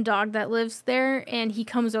awesome dog that lives there. And he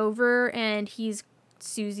comes over, and he's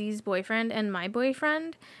Susie's boyfriend and my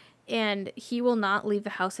boyfriend, and he will not leave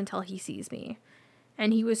the house until he sees me.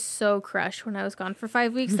 And he was so crushed when I was gone for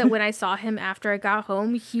 5 weeks that when I saw him after I got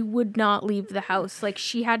home, he would not leave the house. Like,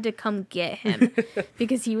 she had to come get him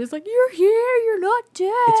because he was like, "You're here, you're not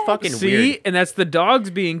dead." It's fucking See? weird. And that's the dogs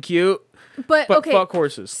being cute. But okay, fuck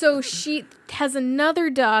horses. So she has another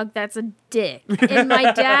dog that's a dick, and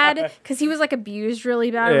my dad, because he was like abused really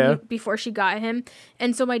bad Yeah. before she got him,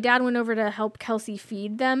 and so my dad went over to help Kelsey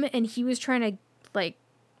feed them, and he was trying to like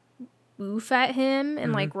woof at him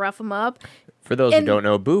and like rough him up. For those who And- don't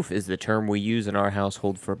know, boof is the term we use in our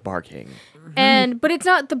household for barking. But it's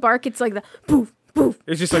not the bark. It's like the poof, poof.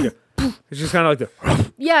 It's just like it's just kind of like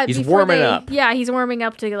the. Yeah, He's before warming up. Yeah, he's warming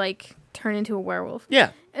up to like turn into a werewolf.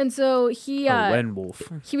 Yeah. And so he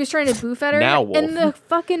Wenwolf. he was trying to boof at her, Now wolf. and the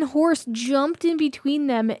fucking horse jumped in between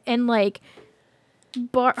them and like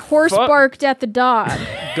horse Fuck. barked at the dog.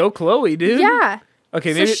 Go Chloe, dude. Yeah.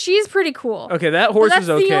 Okay, So maybe. she's pretty cool. Okay, that But horse that's is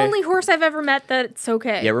okay. the only horse I've ever met that's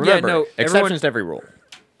okay. Yeah, remember, no, exceptions everyone- to every rule.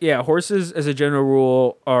 Yeah, horses as a general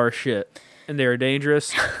rule are shit, and they are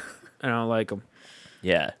dangerous. I don't like them.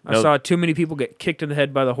 Yeah. I saw too many people get kicked in the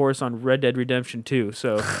head by the horse on Red Dead Redemption 2.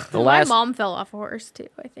 So, the My last mom fell off a horse too,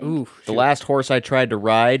 I think. ooh, the last horse I tried to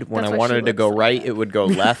ride, when That's I why she wanted to go looks like right, that. it would go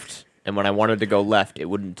left, and when I wanted to go left, it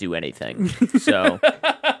wouldn't do anything. So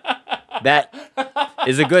that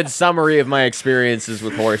is a good summary of my experiences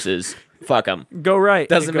with horses. Fuck them. go right.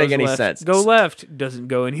 Doesn't it make goes any left. sense. Go left doesn't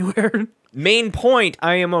go anywhere. Main point,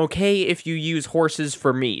 I am okay if you use horses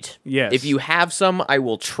for meat. Yes. If you have some, I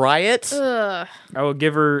will try it. Ugh. I will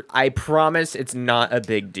give her. I promise it's not a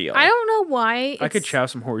big deal. I don't know why. I could it's, chow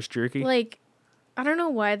some horse jerky. Like, I don't know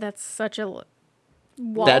why that's such a wall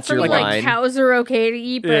That's for your me. Like line. cows are okay to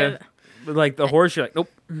eat, but Yeah. But like the horse, you're like, nope.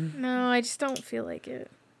 no, I just don't feel like it.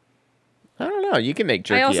 I don't know. You can make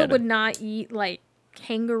jerky I also out of would it. not eat like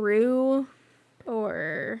kangaroo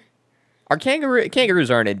or Our kangaroos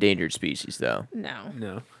are an endangered species, though. no.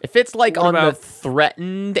 No. If it's like What on the about-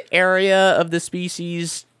 threatened area of the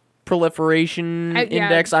species proliferation Yeah.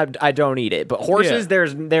 index, I don't eat it. But horses, Yeah.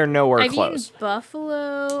 they're nowhere I've close. eaten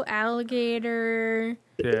buffalo, alligator,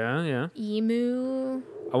 Yeah, yeah. emu.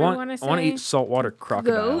 I want wanna to say. eat saltwater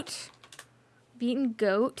crocodile. Goat. I've eaten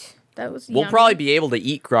goat. That was We'll yummy. probably be able to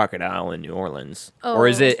eat crocodile in New Orleans. Or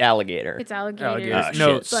is Oh. it alligator? It's alligator. Alligator. Oh,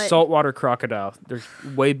 No, shit. But- saltwater crocodile. They're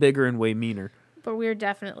way bigger and way meaner. But we're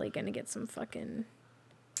definitely gonna get some fucking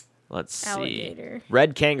Let's see. alligator.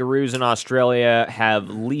 Red kangaroos in Australia have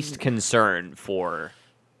least concern for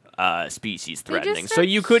species They just threatening. So are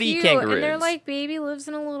you could eat cute, kangaroos. And they're like baby lives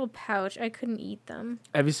in a little pouch. I couldn't eat them.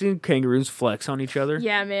 Have you seen kangaroos flex on each other?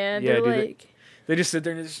 Yeah, man. Yeah, They're dude, like They just sit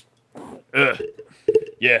there and just.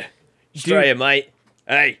 yeah. Dude. it, mate.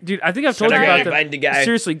 Hey. Dude, I think I've told you I about go that. find the guy?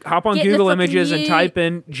 Seriously, hop on Get in the Google fucking Images and yeet. type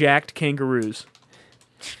in jacked kangaroos.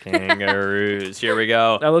 Kangaroos. Here we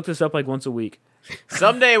go. I look this up like once a week.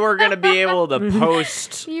 Someday we're gonna be able to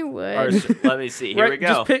post. you would. Our, let me see. Here we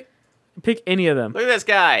go. Just pick any of them. Look at this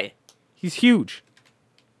guy. He's huge.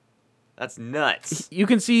 That's nuts. You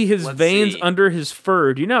can see his Let's veins see. under his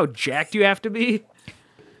fur. Do you know how jacked you have to be?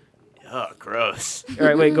 Oh, gross. All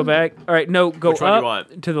right, wait, go back. All right, no, go Which one do you up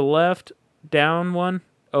want? to the left, down one,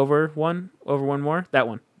 over one more. That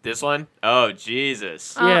one. This one? Oh,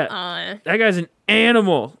 Jesus. Yeah. That guy's an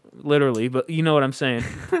animal, literally. But you know what I'm saying.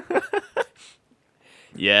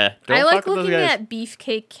 Yeah. I Don't like fuck with those looking guys. at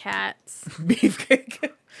beefcake cats,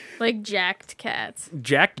 Beefcake. like jacked cats.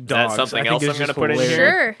 Jacked that dogs. something I think else is I'm gonna just put in here?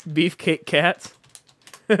 hilarious. Sure. Beefcake cats.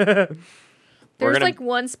 There's gonna- like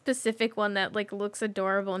one specific one that like looks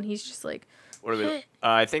adorable, and he's just like, What are they?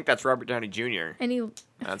 I think that's Robert Downey Jr. and he.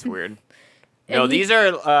 That's weird. No, And he- these are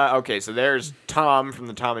okay. So there's Tom from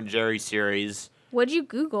the Tom and Jerry series. What'd you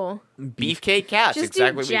Google? Beefcake cats. Just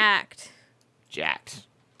exactly. do jacked. Jacked.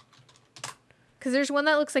 Because there's one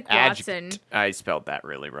that looks like Watson. Adject. I spelled that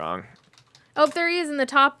really wrong. Oh, there he is in the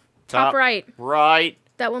top right. Right.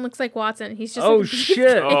 That one looks like Watson. He's just. Oh like a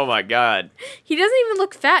shit! Oh my God. He doesn't even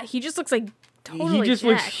look fat. He just looks like totally he just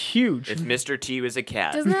jacked. looks huge. If Mr. T was a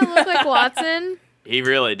cat, Doesn't that look like Watson? he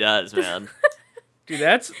really does, man. Dude,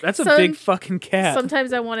 that's a Some- big fucking cat.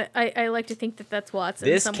 Sometimes I want to. I like to think that that's Watson.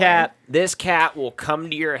 This somewhere. cat will come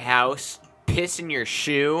to your house, piss in your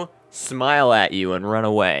shoe, smile at you, and run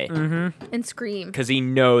away and scream. because he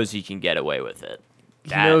knows he can get away with it.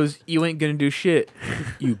 He knows you ain't gonna do shit.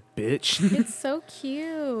 You bitch. It's so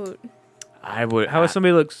cute. I would. How does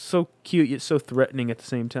somebody look so cute yet so threatening at the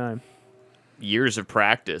same time? Years of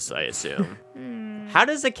practice, I assume. How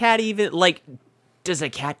does a cat even like? Does a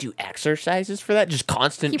cat do exercises for that? Just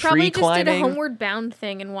constant He tree probably just climbing? did a homeward bound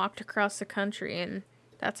thing and walked across the country, and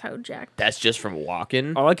that's how jacked. That's just from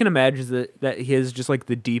walking. All I can imagine is that he has just like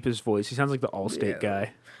the deepest voice. He sounds like the Allstate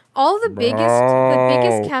guy. All the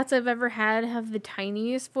biggest cats I've ever had have the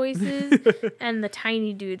tiniest voices, and the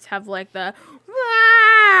tiny dudes have like the.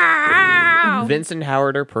 Wow! Vince and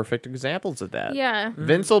Howard are perfect examples of that. Yeah.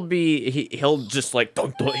 Vince will be he'll just like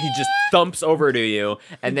thump, thump, he just thumps over to you,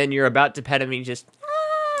 and then you're about to pet him, and he just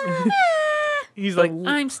He's like,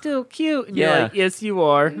 I'm still cute. And Yeah. you're like, yes, you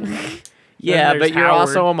are. yeah, there's but you're Howard.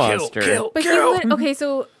 also a Kill, monster. kill. But okay,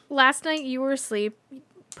 so last night you were asleep,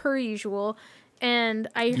 per usual, and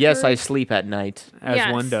Yes, I heard- sleep at night. As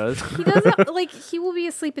Yes. one does. He doesn't like. He will be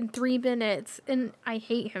asleep in 3 minutes, and I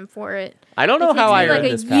hate him for it. I don't know It takes how I me like earned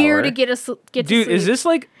a this year power. to get to Dude, sleep. is this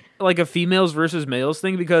like a females versus males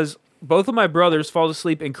thing? Because both of my brothers fall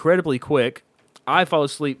asleep incredibly quick. I fall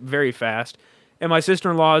asleep very fast. And my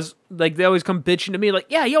sister-in-laws, like, they always come bitching to me, like,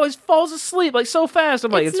 yeah, he always falls asleep, like, so fast.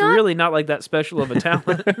 I'm like, It's it's not- really not, like, that special of a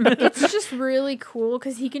talent. It's just really cool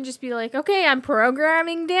because he can just be like, okay, I'm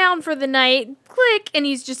programming down for the night. Click, and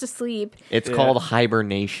he's just asleep. It's Yeah. called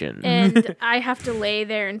hibernation. And I have to lay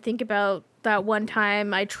there and think about that one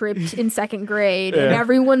time I tripped in 2nd grade and Yeah.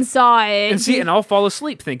 everyone saw it. And see, and I'll fall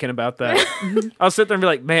asleep thinking about that. I'll sit there and be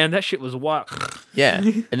like, man, that shit was wild. Yeah.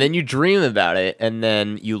 And then you dream about it, and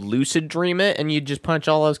then you lucid dream it, and you just punch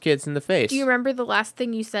all those kids in the face. Do you remember the last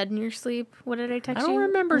thing you said in your sleep? What did I I text you? don't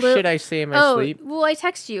remember Lil- shit I say in my oh, sleep. well, I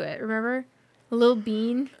texted you it, remember? Lil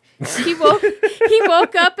Bean. He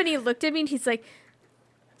woke up and he looked at me and he's like,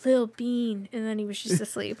 Lil Bean. And then he was just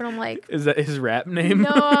asleep. And I'm like, Is that his rap name? no,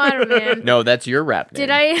 I don't know. No, that's your rap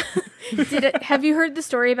name. Have you heard the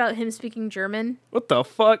story about him speaking German? What the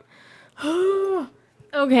fuck?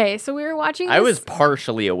 Okay, so we were watching I this- was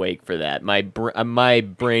partially awake for that. My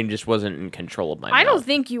brain just wasn't in control of my I don't mouth.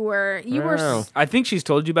 think you were. You were. Oh. I think she's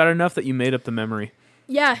told you about it enough that you made up the memory.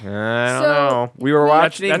 Yeah. I don't So, know. We were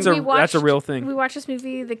watching. That's we a real thing. We watched this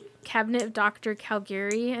movie, The Cabinet of Dr.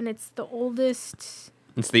 Caligari, and it's the oldest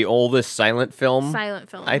It's the oldest silent film. silent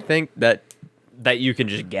film. I think that you can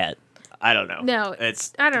just get. I don't know. No,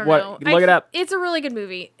 it's I don't what, know. Look it up. It's a really good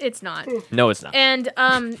movie. It's not. No, it's not. And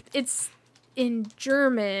it's in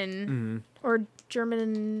German or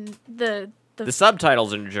German the The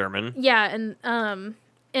subtitles in German. yeah,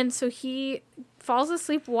 and so he falls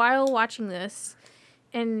asleep while watching this,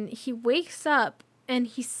 and he wakes up and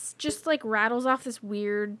he's just like rattles off this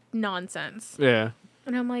weird nonsense. Yeah.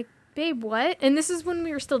 And I'm like, babe, what? And this is when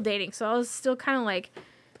we were still dating, so I was still kind of like,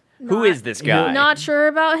 Who is this guy? Not sure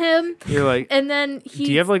about him. You're like, And then he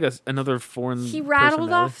do you have like another foreign he rattled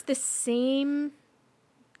personality? off the same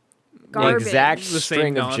The garbage. exact The same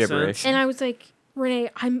string of nonsense. gibberish. And I was like, Renee,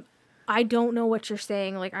 I don't know what you're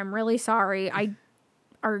saying. Like, I'm really sorry.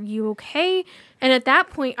 Are you okay? And at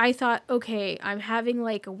that point, I thought, okay, I'm having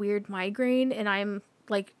like a weird migraine, and I'm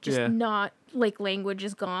like just Yeah. not like language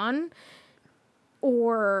is gone,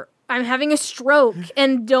 or I'm having a stroke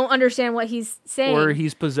and don't understand what he's saying. Or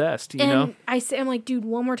he's possessed, you and know? I'm like, dude,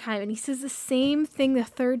 one more time. And he says the same thing the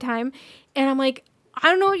 3rd time. And I'm like, I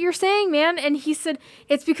don't know what you're saying, man. And he said,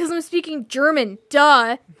 it's because I'm speaking German.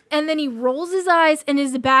 Duh. And then he rolls his eyes and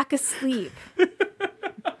is back asleep.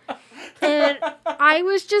 And I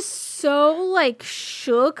was just so like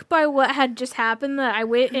shook by what had just happened that I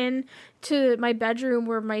went in to my bedroom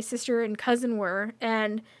where my sister and cousin were,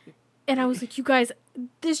 and I was like, you guys,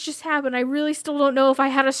 this just happened. I really still don't know if I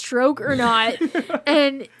had a stroke or not.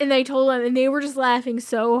 and I told them, and they were just laughing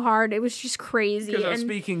so hard. It was just crazy. Because I'm And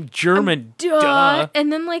speaking German. duh. Duh.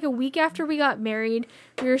 And then like a week after we got married,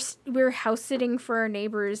 we were house sitting for our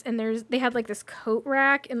neighbors, and they had like this coat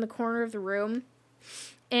rack in the corner of the room.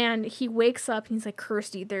 And he wakes up and he's like,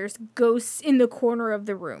 Kirsty, there's ghosts in the corner of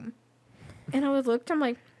the room. And I looked, I'm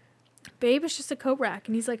like, babe, it's just a coat rack.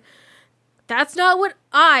 And he's like, that's not what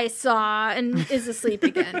I saw, and is asleep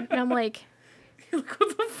again. And I'm like, What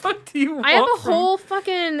the fuck do you want I have a from- whole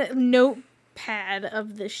fucking notepad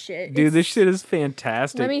of this shit. Dude, It's- this shit is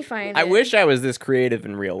fantastic. Let me find I it. wish I was this creative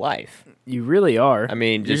in real life. You really are. I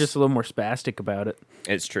mean, you're just- just a little more spastic about it.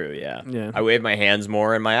 It's true, yeah. Yeah. I wave my hands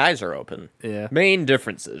more and my eyes are open. Yeah. Main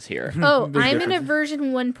differences here. Oh, Big I'm in a difference. version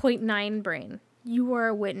 1.9 brain. You are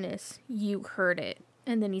a witness. You heard it.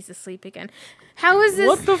 And then he's asleep again. How is this?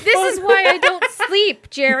 What the This is fuck? why I don't sleep,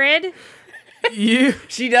 Jared. You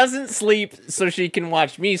She doesn't sleep so she can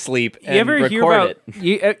watch me sleep and ever record hear about it.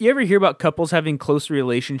 you ever hear about couples having close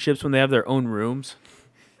relationships when they have their own rooms?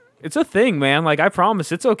 It's a thing, man. Like, I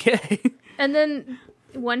promise, it's okay. And then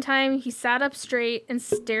one time he sat up straight and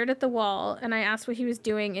stared at the wall, and I asked what he was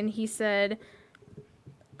doing, and he said,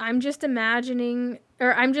 I'm just looking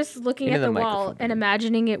Into at the the wall microphone, and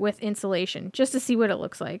imagining it with insulation just to see what it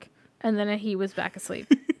looks like. And then he was back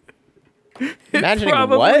asleep. Imagining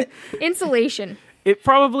Probably. what? Insulation. It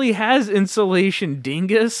probably has insulation,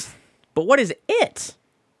 dingus. But what is it?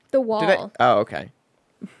 The Did wall. I? Oh, okay.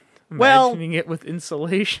 Well- Imagining it with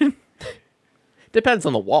insulation. Depends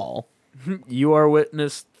on the wall. You are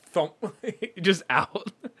witness. Thump. Just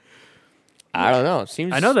out. I don't know.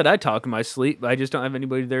 Seems. I know that I talk in my sleep, but I just don't have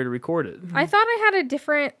anybody there to record it. I thought I had a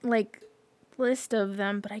different list of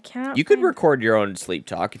them, but I can't. You could find- record your own sleep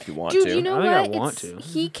talk if you want Dude, to. you know I think I what? want to.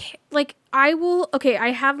 like I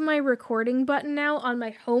have my recording button now on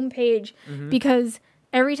my home page because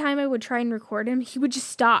every time I would try and record him, he would just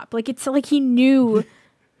stop. Like it's like he knew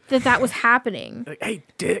that was happening. Like, hey,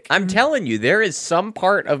 dick. I'm telling you, there is some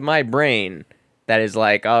part of my brain that is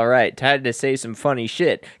like, all right, time to say some funny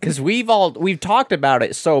shit. Because we've talked about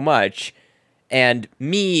it so much, and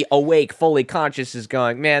me, awake, fully conscious, is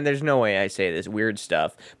going, man, there's no way I say this weird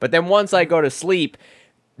stuff. But then once I go to sleep,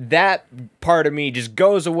 that part of me just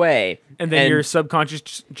goes away. And then your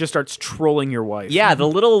subconscious just starts trolling your wife. Yeah, the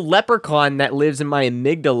little leprechaun that lives in my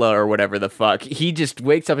amygdala or whatever the fuck, he just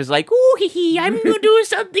wakes up and is like, ooh, hee hee, I'm gonna do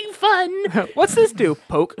something fun. What's this do?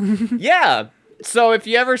 Poke. Yeah. So if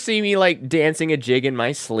you ever see me like dancing a jig in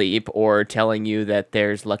my sleep or telling you that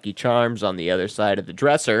there's Lucky Charms on the other side of the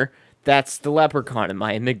dresser, that's the leprechaun in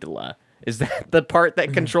my amygdala. Is that the part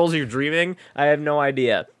that controls your dreaming? I have no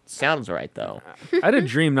idea. Sounds right, though. I had a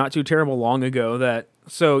dream not too terrible long ago that...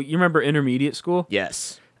 So, you remember intermediate school?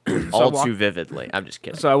 Yes. All too vividly. I'm just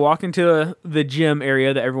kidding. So I walk into the gym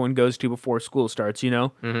area that everyone goes to before school starts, you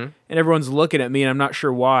know? Mm-hmm. And everyone's looking at me, and I'm not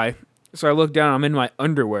sure why. So I look down, I'm in my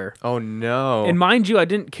underwear. Oh, no. And mind you, I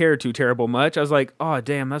didn't care too terrible much. I was like, oh,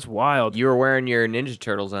 damn, that's wild. You were wearing your Ninja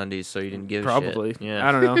Turtles undies, so you didn't give a shit. Probably. Yeah.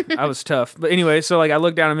 I don't know. I was tough. But anyway, so like I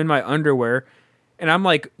look down, I'm in my underwear, and I'm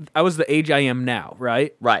like, I was the age I am now,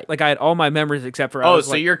 right? Right. Like I had all my memories except for...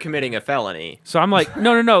 so you're committing a felony. So I'm like,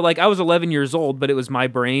 no. Like I was 11 years old, but it was my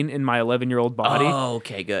brain in my 11-year-old body. Oh,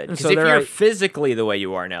 okay, good. Because So if there you're I- physically the way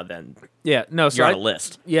you are now, then Yeah, no, so you're on I- a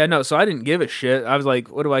list. Yeah, no, so I didn't give a shit. I was like,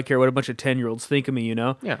 what do I care what a bunch of 10-year-olds think of me, you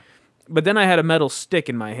know? Yeah. But then I had a metal stick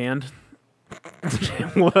in my hand.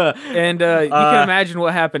 And you can imagine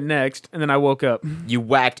what happened next. And then I woke up. You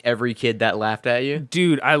whacked every kid that laughed at you?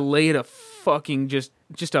 Dude, I laid a fucking just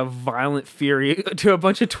a violent fury to a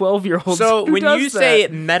bunch of 12-year-olds. So Who when does you that? say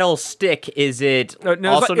metal stick, is it No, it's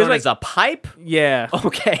also like- known it's as a pipe? Yeah.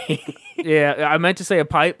 Okay. Yeah, I meant to say a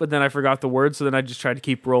pipe, but then I forgot the word, so then I just tried to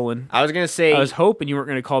keep rolling. I was going to say... I was hoping you weren't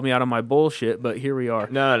going to call me out on my bullshit, but here we are.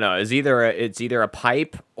 No. It's either a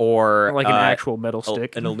pipe or... Like an actual metal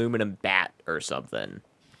stick. An aluminum bat or something.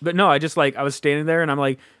 But no, I just like, I was standing there and I'm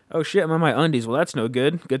like, oh shit, I'm on my undies. Well, that's no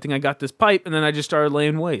good. Good thing I got this pipe. And then I just started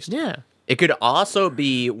laying waste. Yeah. It could also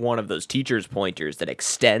be one of those teacher's pointers that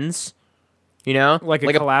extends, you know? Like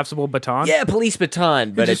a collapsible baton? Yeah, police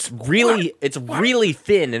baton, but it's really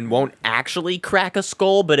thin and won't actually crack a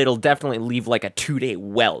skull, but it'll definitely leave like a 2-day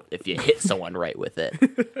welt if you hit someone right with it.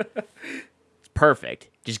 It's perfect.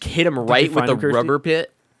 Just hit them right with find the him, Kirsty? rubber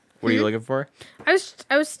pit. What are you looking for? I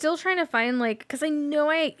was still trying to find like because I know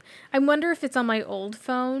I wonder if it's on my old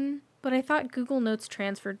phone, but I thought Google Notes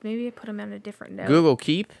transferred. Maybe I put them on a different note. Google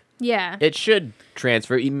Keep? Yeah. It should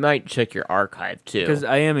transfer. You might check your archive too. Because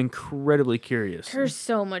I am incredibly curious. There's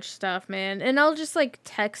so much stuff, man. And I'll just like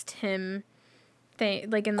text him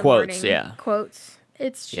like in the Quotes, morning. yeah. Quotes.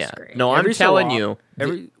 It's just great. No, Every I'm so telling often-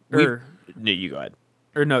 you. No, you go ahead.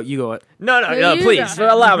 Or no, you go. No, you please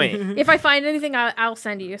go. allow me. If I find anything, I'll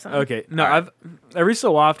send you something. Okay. No, I've every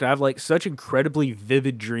so often I have like such incredibly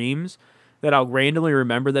vivid dreams that I'll randomly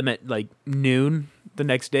remember them at like noon the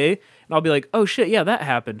next day, and I'll be like, "Oh shit, yeah, that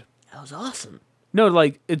happened." That was awesome. No,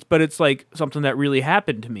 like it's like something that really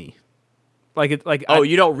happened to me. Like it's like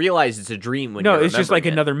You don't realize it's a dream when no, you're it's just like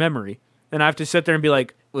remembering it. another memory, and I have to sit there and be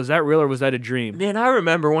like, "Was that real or was that a dream?" Man, I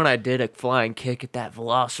remember when I did a flying kick at that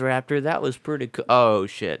Velociraptor. That was pretty cool. Oh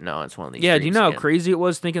shit, no, it's one of these. Yeah, do you know how dreams again. crazy it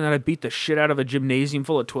was thinking that I beat the shit out of a gymnasium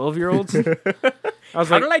full of 12-year-olds? I was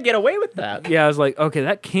How like, did I get away with that? yeah, I was like, okay,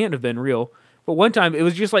 that can't have been real. But one time it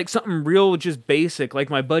was just like something real, just basic. Like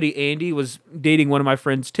my buddy Andy was dating one of my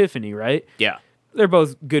friends, Tiffany, right? Yeah. They're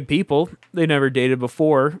both good people. They never dated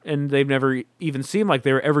before, and they've never even seemed like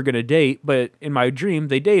they were ever going to date. But in my dream,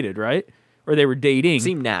 they dated, right? Or they were dating.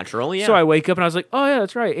 Seemed natural, yeah. So I wake up and I was like, oh, yeah,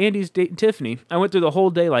 that's right. Andy's dating Tiffany. I went through the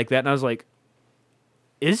whole day like that, and I was like,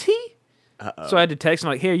 is he? Uh-oh. So I had to text him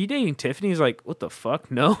like, hey, are you dating Tiffany? He's like, what the fuck?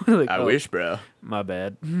 No. Like, I "Oh, wish, bro. My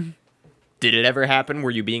bad. Did it ever happen? Were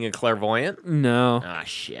you being a clairvoyant? No. Ah,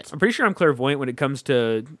 shit. I'm pretty sure I'm clairvoyant when it comes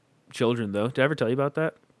to children, though. Did I ever tell you about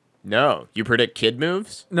that? No. You predict kid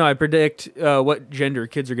moves? No, I predict what gender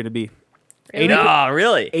kids are going to be. No,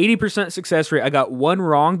 really? 80% success rate. I got one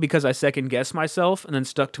wrong because I second guessed myself and then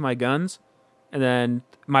stuck to my guns. And then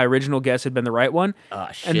my original guess had been the right one.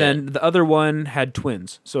 Ah, shit. And then the other one had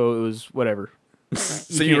twins. So it was whatever.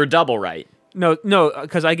 So you were double right. No,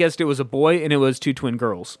 because I guessed it was a boy and it was 2 twin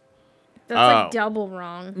girls. That's Oh. like double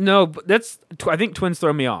wrong. No, but I think twins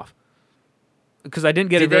throw me off. Because I didn't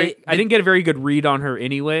get I didn't get a very good read on her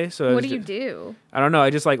anyway. So it What was do you just- do? I don't know. I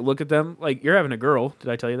just like look at them like you're having a girl. Did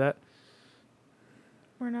I tell you that?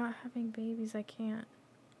 We're not having babies. I can't.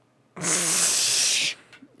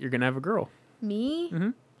 You're gonna have a girl. Me?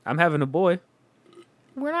 I'm having a boy.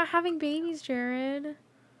 We're not having babies, Jared.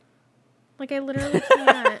 Like, I literally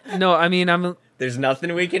can't. No, I mean There's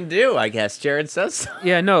nothing we can do, I guess. Jared says so.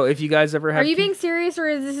 yeah, no. If you guys ever have, Are you being serious, or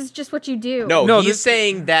is this just what you do? No, he's this-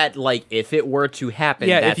 saying that, like, if it were to happen,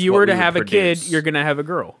 yeah, that's if you what were to we would have a kid, produce. you're gonna have a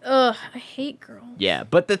girl. Ugh, I hate girls. Yeah,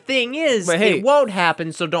 but the thing is, But hey- it won't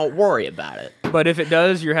happen, so don't worry about it. But if it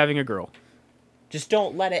does, you're having a girl. Just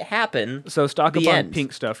don't let it happen. So stock up The on end.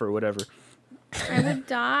 pink stuff or whatever. I would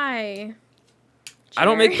die. I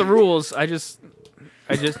don't make the Jared. rules. I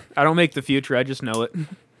don't make the future. I just know it.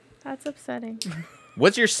 That's upsetting.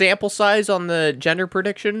 What's your sample size on the gender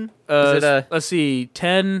prediction? Is it a... Let's see,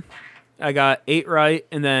 10. I got 8 right,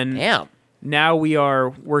 and then Damn. now we are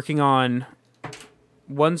working on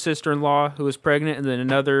one sister-in-law who is pregnant, and then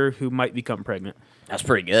another who might become pregnant. That's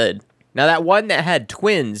pretty good. Now, that one that had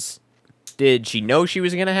twins, did she know she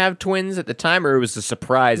was going to have twins at the time, or it was a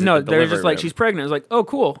surprise? No, at the they're just delivery like, room? she's pregnant. I was like, oh,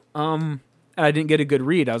 cool. And I didn't get a good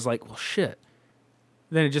read. I was like, well, shit.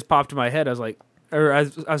 Then it just popped in my head. I was like, I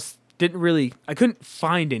couldn't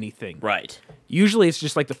find anything. Right. Usually it's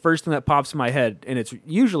just like the first thing that pops in my head, and it's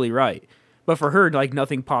usually right. But for her, like,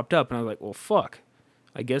 nothing popped up, and I was like, well, fuck.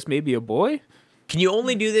 I guess maybe a boy? Can you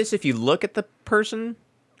only do this if you look at the person?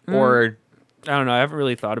 Or... I don't know. I haven't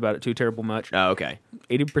really thought about it too terrible much. Oh, okay.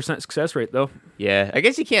 80% success rate, though. Yeah, I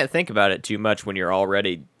guess you can't think about it too much when you're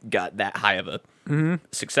already got that high of a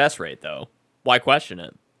success rate, though. Why question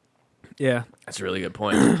it? Yeah. That's a really good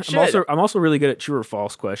point. I'm also really good at true or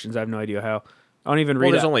false questions. I have no idea how. I don't even read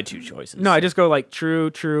Well, there's it. only 2 choices. No, I just go like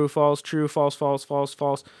true, false, false,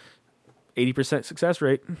 false. 80% success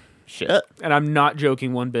rate. Shit. And I'm not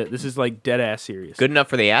joking one bit. This is like dead ass serious. Good enough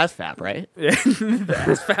for the ASVAB, right? Yeah.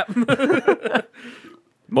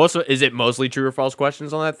 Is it mostly true or false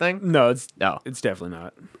questions on that thing? No, it's No. it's definitely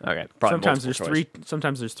not. Okay. Probably Sometimes multiple there's choice.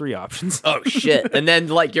 Sometimes there's 3 options. Oh shit! And then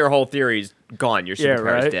like your whole theory's gone. Your Yeah,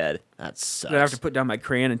 superpower's right? dead. That sucks. Then I have to put down my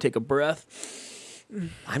crayon and take a breath.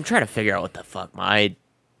 I'm trying to figure out what the fuck I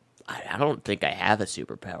don't think I have a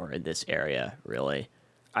superpower in this area, really.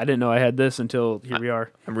 I didn't know I had this until here we are.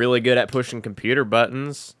 I'm really good at pushing computer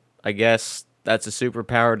buttons. I guess that's a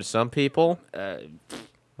superpower to some people.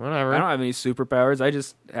 Whatever. I don't have any superpowers. I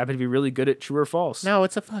just happen to be really good at true or false. No,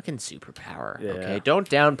 it's a fucking superpower. Yeah. Okay, don't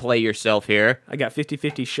downplay yourself here. I got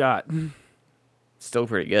 50-50 shot. Still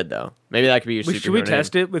pretty good though. Maybe that could be your superpower. Should we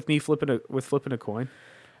test it with me flipping a coin?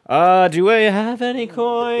 Do I have any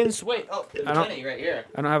coins? Wait, there's a don't- penny right here.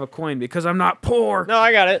 I don't have a coin because I'm not poor. No,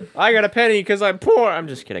 I got it. I got a penny because I'm poor. I'm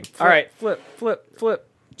just kidding. All right, Flip.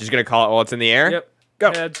 just gonna call it while it's in the air. Yep.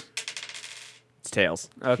 Go. Heads. It's tails.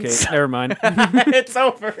 Okay, never mind. It's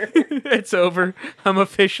over. It's over. I'm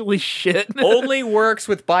officially shit. Only works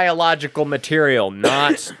with biological material,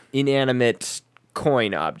 not inanimate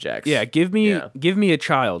coin objects. Yeah, give me a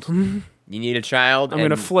child. I'm You need a child.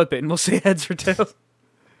 gonna flip it and we'll see heads or tails.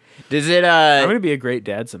 Does it? I'm gonna be a great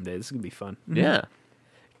dad someday. This is gonna be fun. Yeah.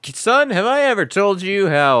 Son, have I ever told you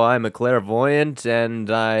how I'm a clairvoyant and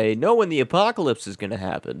I know when the apocalypse is going to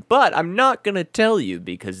happen? But I'm not going to tell you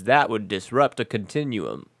because that would disrupt a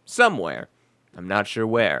continuum somewhere. I'm not sure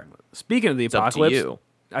where. Speaking of the It's up to apocalypse, you.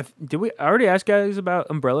 did we I already ask guys about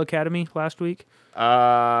Umbrella Academy last week?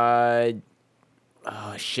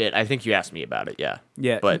 Oh, shit. I think you asked me about it, yeah.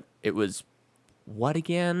 Yeah. But it was what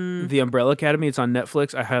again? The Umbrella Academy. It's on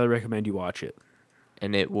Netflix. I highly recommend you watch it.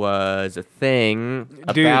 And it was a thing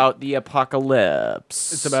Dude. about the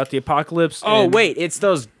apocalypse. It's about the apocalypse. Oh, and- wait. It's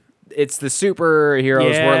the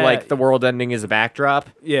superheroes where, Yeah. like, the world ending is a backdrop,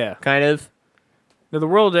 Yeah. kind of. Now, the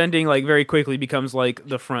world ending like very quickly becomes like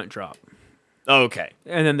the front drop, Okay.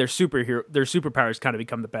 and then their superpowers kind of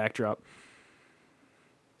become the backdrop.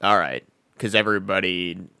 All right. Because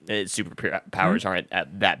everybody, superpowers aren't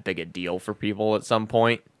that big a deal for people at some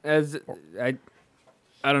point. As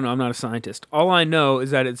I don't know. I'm not a scientist. All I know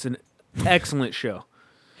is that it's an excellent show.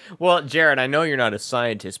 Well, Jared, I know you're not a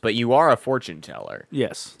scientist, but you are a fortune teller.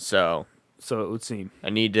 Yes. So So it would seem. I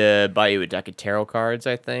need to buy you a deck of tarot cards,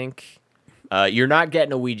 I think. You're not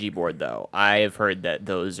getting a Ouija board, though. I have heard that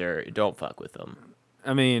those don't fuck with them.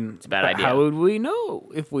 I mean, it's a bad but idea. How would we know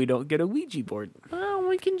if we don't get a Ouija board? Well,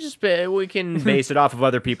 we can base it off of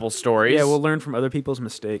other people's stories. Yeah, we'll learn from other people's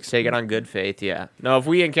mistakes. Take it on good faith, yeah. No, if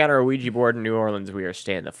we encounter a Ouija board in New Orleans, we are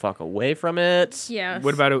staying the fuck away from it. Yeah.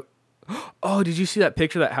 What about a? Oh, did you see that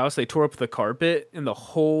picture of that house? They tore up the carpet, and the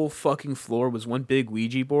whole fucking floor was one big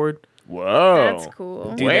Ouija board. Whoa. That's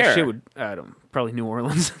cool. Dude, Where? that shit would. Probably New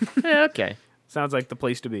Orleans. Yeah, okay. Sounds like the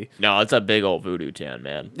place to be. No, it's a big old voodoo town,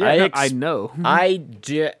 man. Yeah, I know.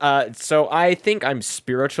 So I think I'm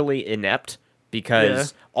spiritually inept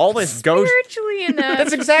because all this ghost. Spiritually enough.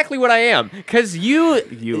 That's exactly what I am. Because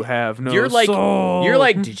You have no you're like, soul. you're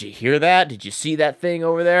like, did you hear that? Did you see that thing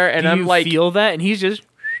over there? And Do I'm you like, feel that? And he's just,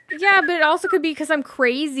 Yeah, but it also could be because I'm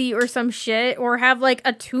crazy or some shit, or have like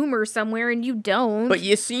a tumor somewhere and you don't. but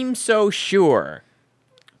you seem so sure.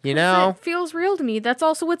 You know? It feels real to me. That's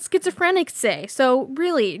also what schizophrenics say. So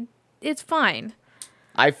really, it's fine.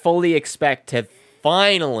 I fully expect to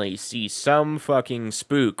finally see some fucking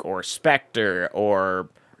spook or specter or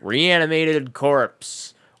reanimated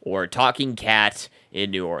corpse or talking cat in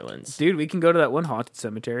New Orleans. dude, we can go to that one haunted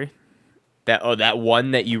cemetery. That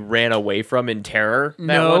one that you ran away from in terror that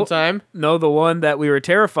No. one time? No, the one that we were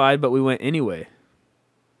terrified, but we went anyway.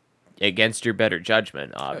 Against your better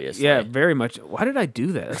judgment, obviously. Yeah, very much. Why did I do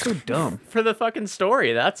that? That's so dumb. For the fucking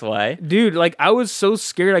story, that's why. Dude, like, I was so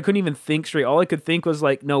scared I couldn't even think straight. All I could think was,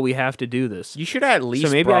 like, no, we have to do this. You should have at least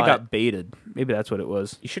So maybe brought, I got baited. Maybe that's what it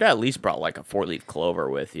was. You should have at least brought like a 4-leaf clover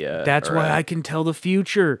with you. That's or why a- I can tell the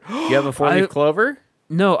future. You have a 4-leaf clover?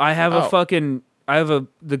 No, I have Oh.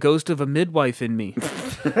 the ghost of a midwife in me.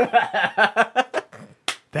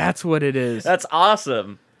 That's what it is. That's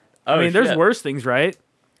awesome. Oh, I mean, there's shit. worse things, right?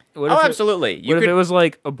 What Oh, if absolutely. You What could, if it was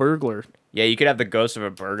like a burglar? yeah, you could have the ghost of a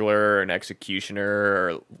burglar or an executioner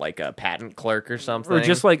or like a patent clerk or something. Or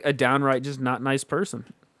just like a downright just not nice person.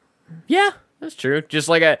 Yeah, that's true. Just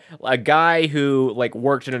like a guy who like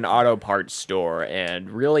worked in an auto parts store and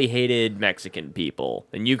really hated Mexican people,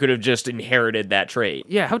 and you could have just inherited that trait.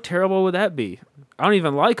 Yeah, how terrible would that be? I don't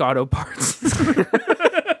even like auto parts.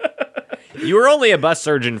 You were only a bus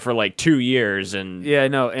surgeon for like 2 years and Yeah,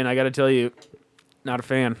 no, and I got to tell you, not a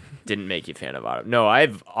fan. didn't make you a fan of auto. No,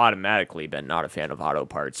 I've automatically been not a fan of auto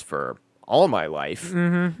parts for all my life.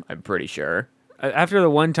 Mm-hmm. I'm pretty sure. After the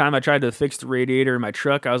one time I tried to fix the radiator in my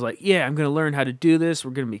truck, I was like, yeah, I'm going to learn how to do this. We're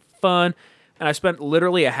going to be fun. And I spent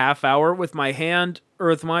literally a half hour with my hand or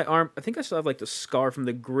with my arm. I think I still have like the scar from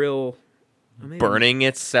the grill. Maybe- Burning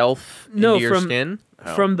itself No, into your from skin?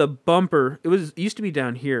 Oh. from the bumper. It used to be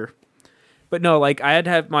down here, but no, like I had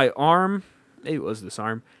to have my arm. Maybe it was this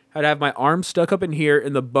arm. I'd have my arm stuck up in here,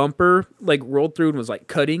 and the bumper like rolled through and was like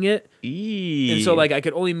cutting it. And so like I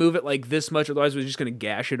could only move it like this much, otherwise it was just gonna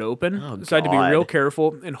gash it open. Oh, So I had to be real God.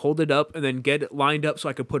 careful and hold it up, and then get it lined up so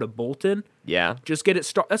I could put a bolt in. Yeah. Just get it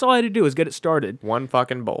started. That's all I had to do was get it started. One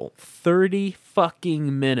fucking bolt. 30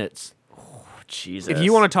 fucking minutes. Jesus. If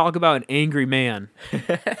you want to talk about an angry man,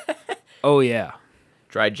 oh yeah.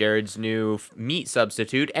 Try Jared's new meat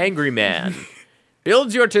substitute, Angry Man.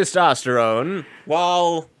 Builds your testosterone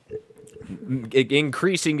while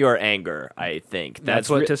increasing your anger, I think. That's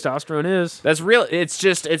what re- testosterone is. That's real. It's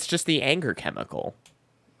just the anger chemical.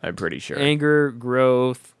 I'm pretty sure. Anger,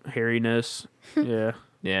 growth, hairiness. Yeah.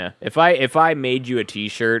 Yeah. If I made you a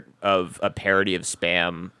T-shirt of a parody of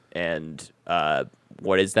Spam and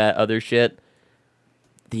what is that other shit?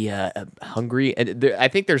 The hungry and I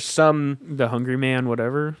think there's some The hungry man,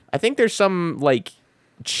 whatever. like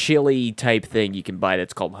chili type thing you can buy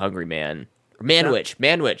that's called Hungry Man.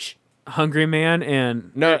 Manwich. Hungry man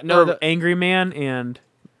and No, or angry man and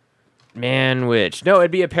Manwich. No,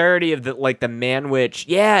 it'd be a parody of the Manwich.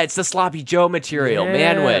 Yeah, it's the Sloppy Joe material,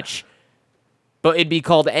 Yeah. Manwich. But it'd be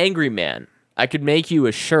called Angry Man. I could make you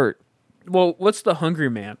a shirt. well, what's the hungry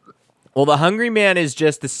man? Well, the Hungry Man is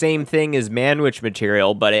just the same thing as Manwich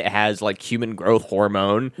material, but it has like human growth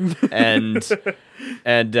hormone and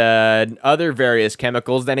other various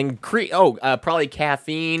chemicals that increase. Probably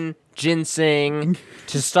caffeine, ginseng,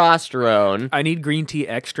 testosterone. I need green tea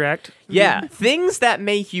extract. Yeah, things that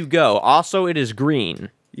make you go. Also, it is green.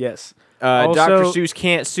 Yes. Dr. Also- Seuss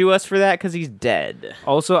can't sue us for that because he's dead.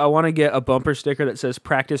 Also, I want to get a bumper sticker that says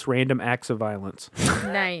 "Practice random acts of violence."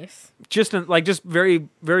 Nice. just very,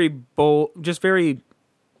 very bold, just very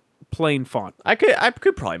plain font. I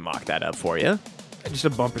could probably mock that up for you. Just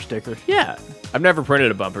a bumper sticker. Yeah, I've never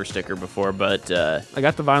printed a bumper sticker before, but I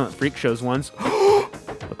got the Violent Freak shows ones.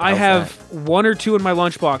 I hell's have one or two in my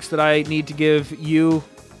lunchbox that I need to give you.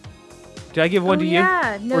 Did I give one Oh, to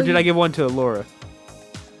yeah. you? No, Or did you- I give one to Laura?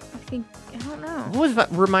 I don't know. what was that?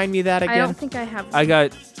 Remind me of that I again. don't think I have.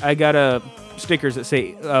 I got stickers that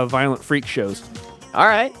say Violent Freak shows. All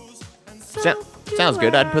right, So sounds do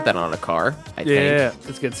good. I'd put I. that on a car. I Yeah, think.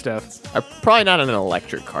 that's good stuff. Probably not on an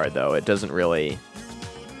electric car though. It doesn't really.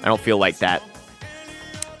 I don't feel like that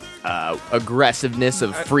aggressiveness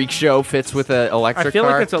of freak show fits with an electric I feel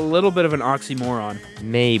car. like it's a little bit of an oxymoron.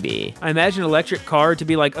 Maybe I imagine an electric car to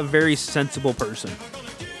be like a very sensible person.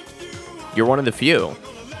 you're one of the few.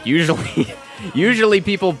 Usually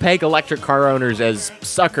people peg electric car owners as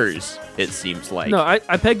suckers. It seems like. No, I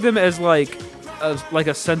peg them as like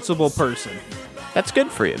a sensible person. That's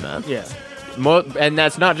good for you, man. Yeah. And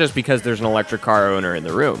that's not just because there's an electric car owner in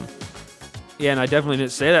the room. Yeah, and I definitely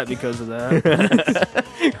didn't say that because of that.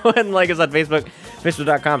 Go ahead and like us on Facebook,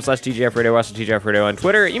 facebook.com/TGF Radio, also TGF Radio on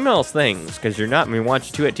Twitter. Email us things, because you're not, and we want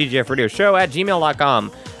you to, at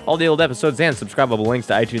tgfradioshow@gmail.com. All the old episodes and subscribable links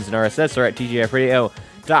to iTunes and RSS are at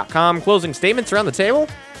tgfradio.com. Closing statements around the table?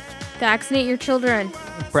 Vaccinate your children.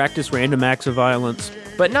 Practice random acts of violence.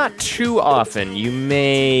 But not too often. You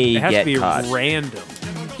may It has get to be caught. random.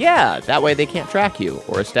 Yeah, that way they can't track you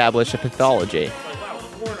or establish a pathology.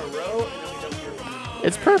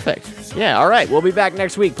 It's perfect. Yeah, all right. We'll be back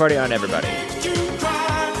next week. Party on, everybody.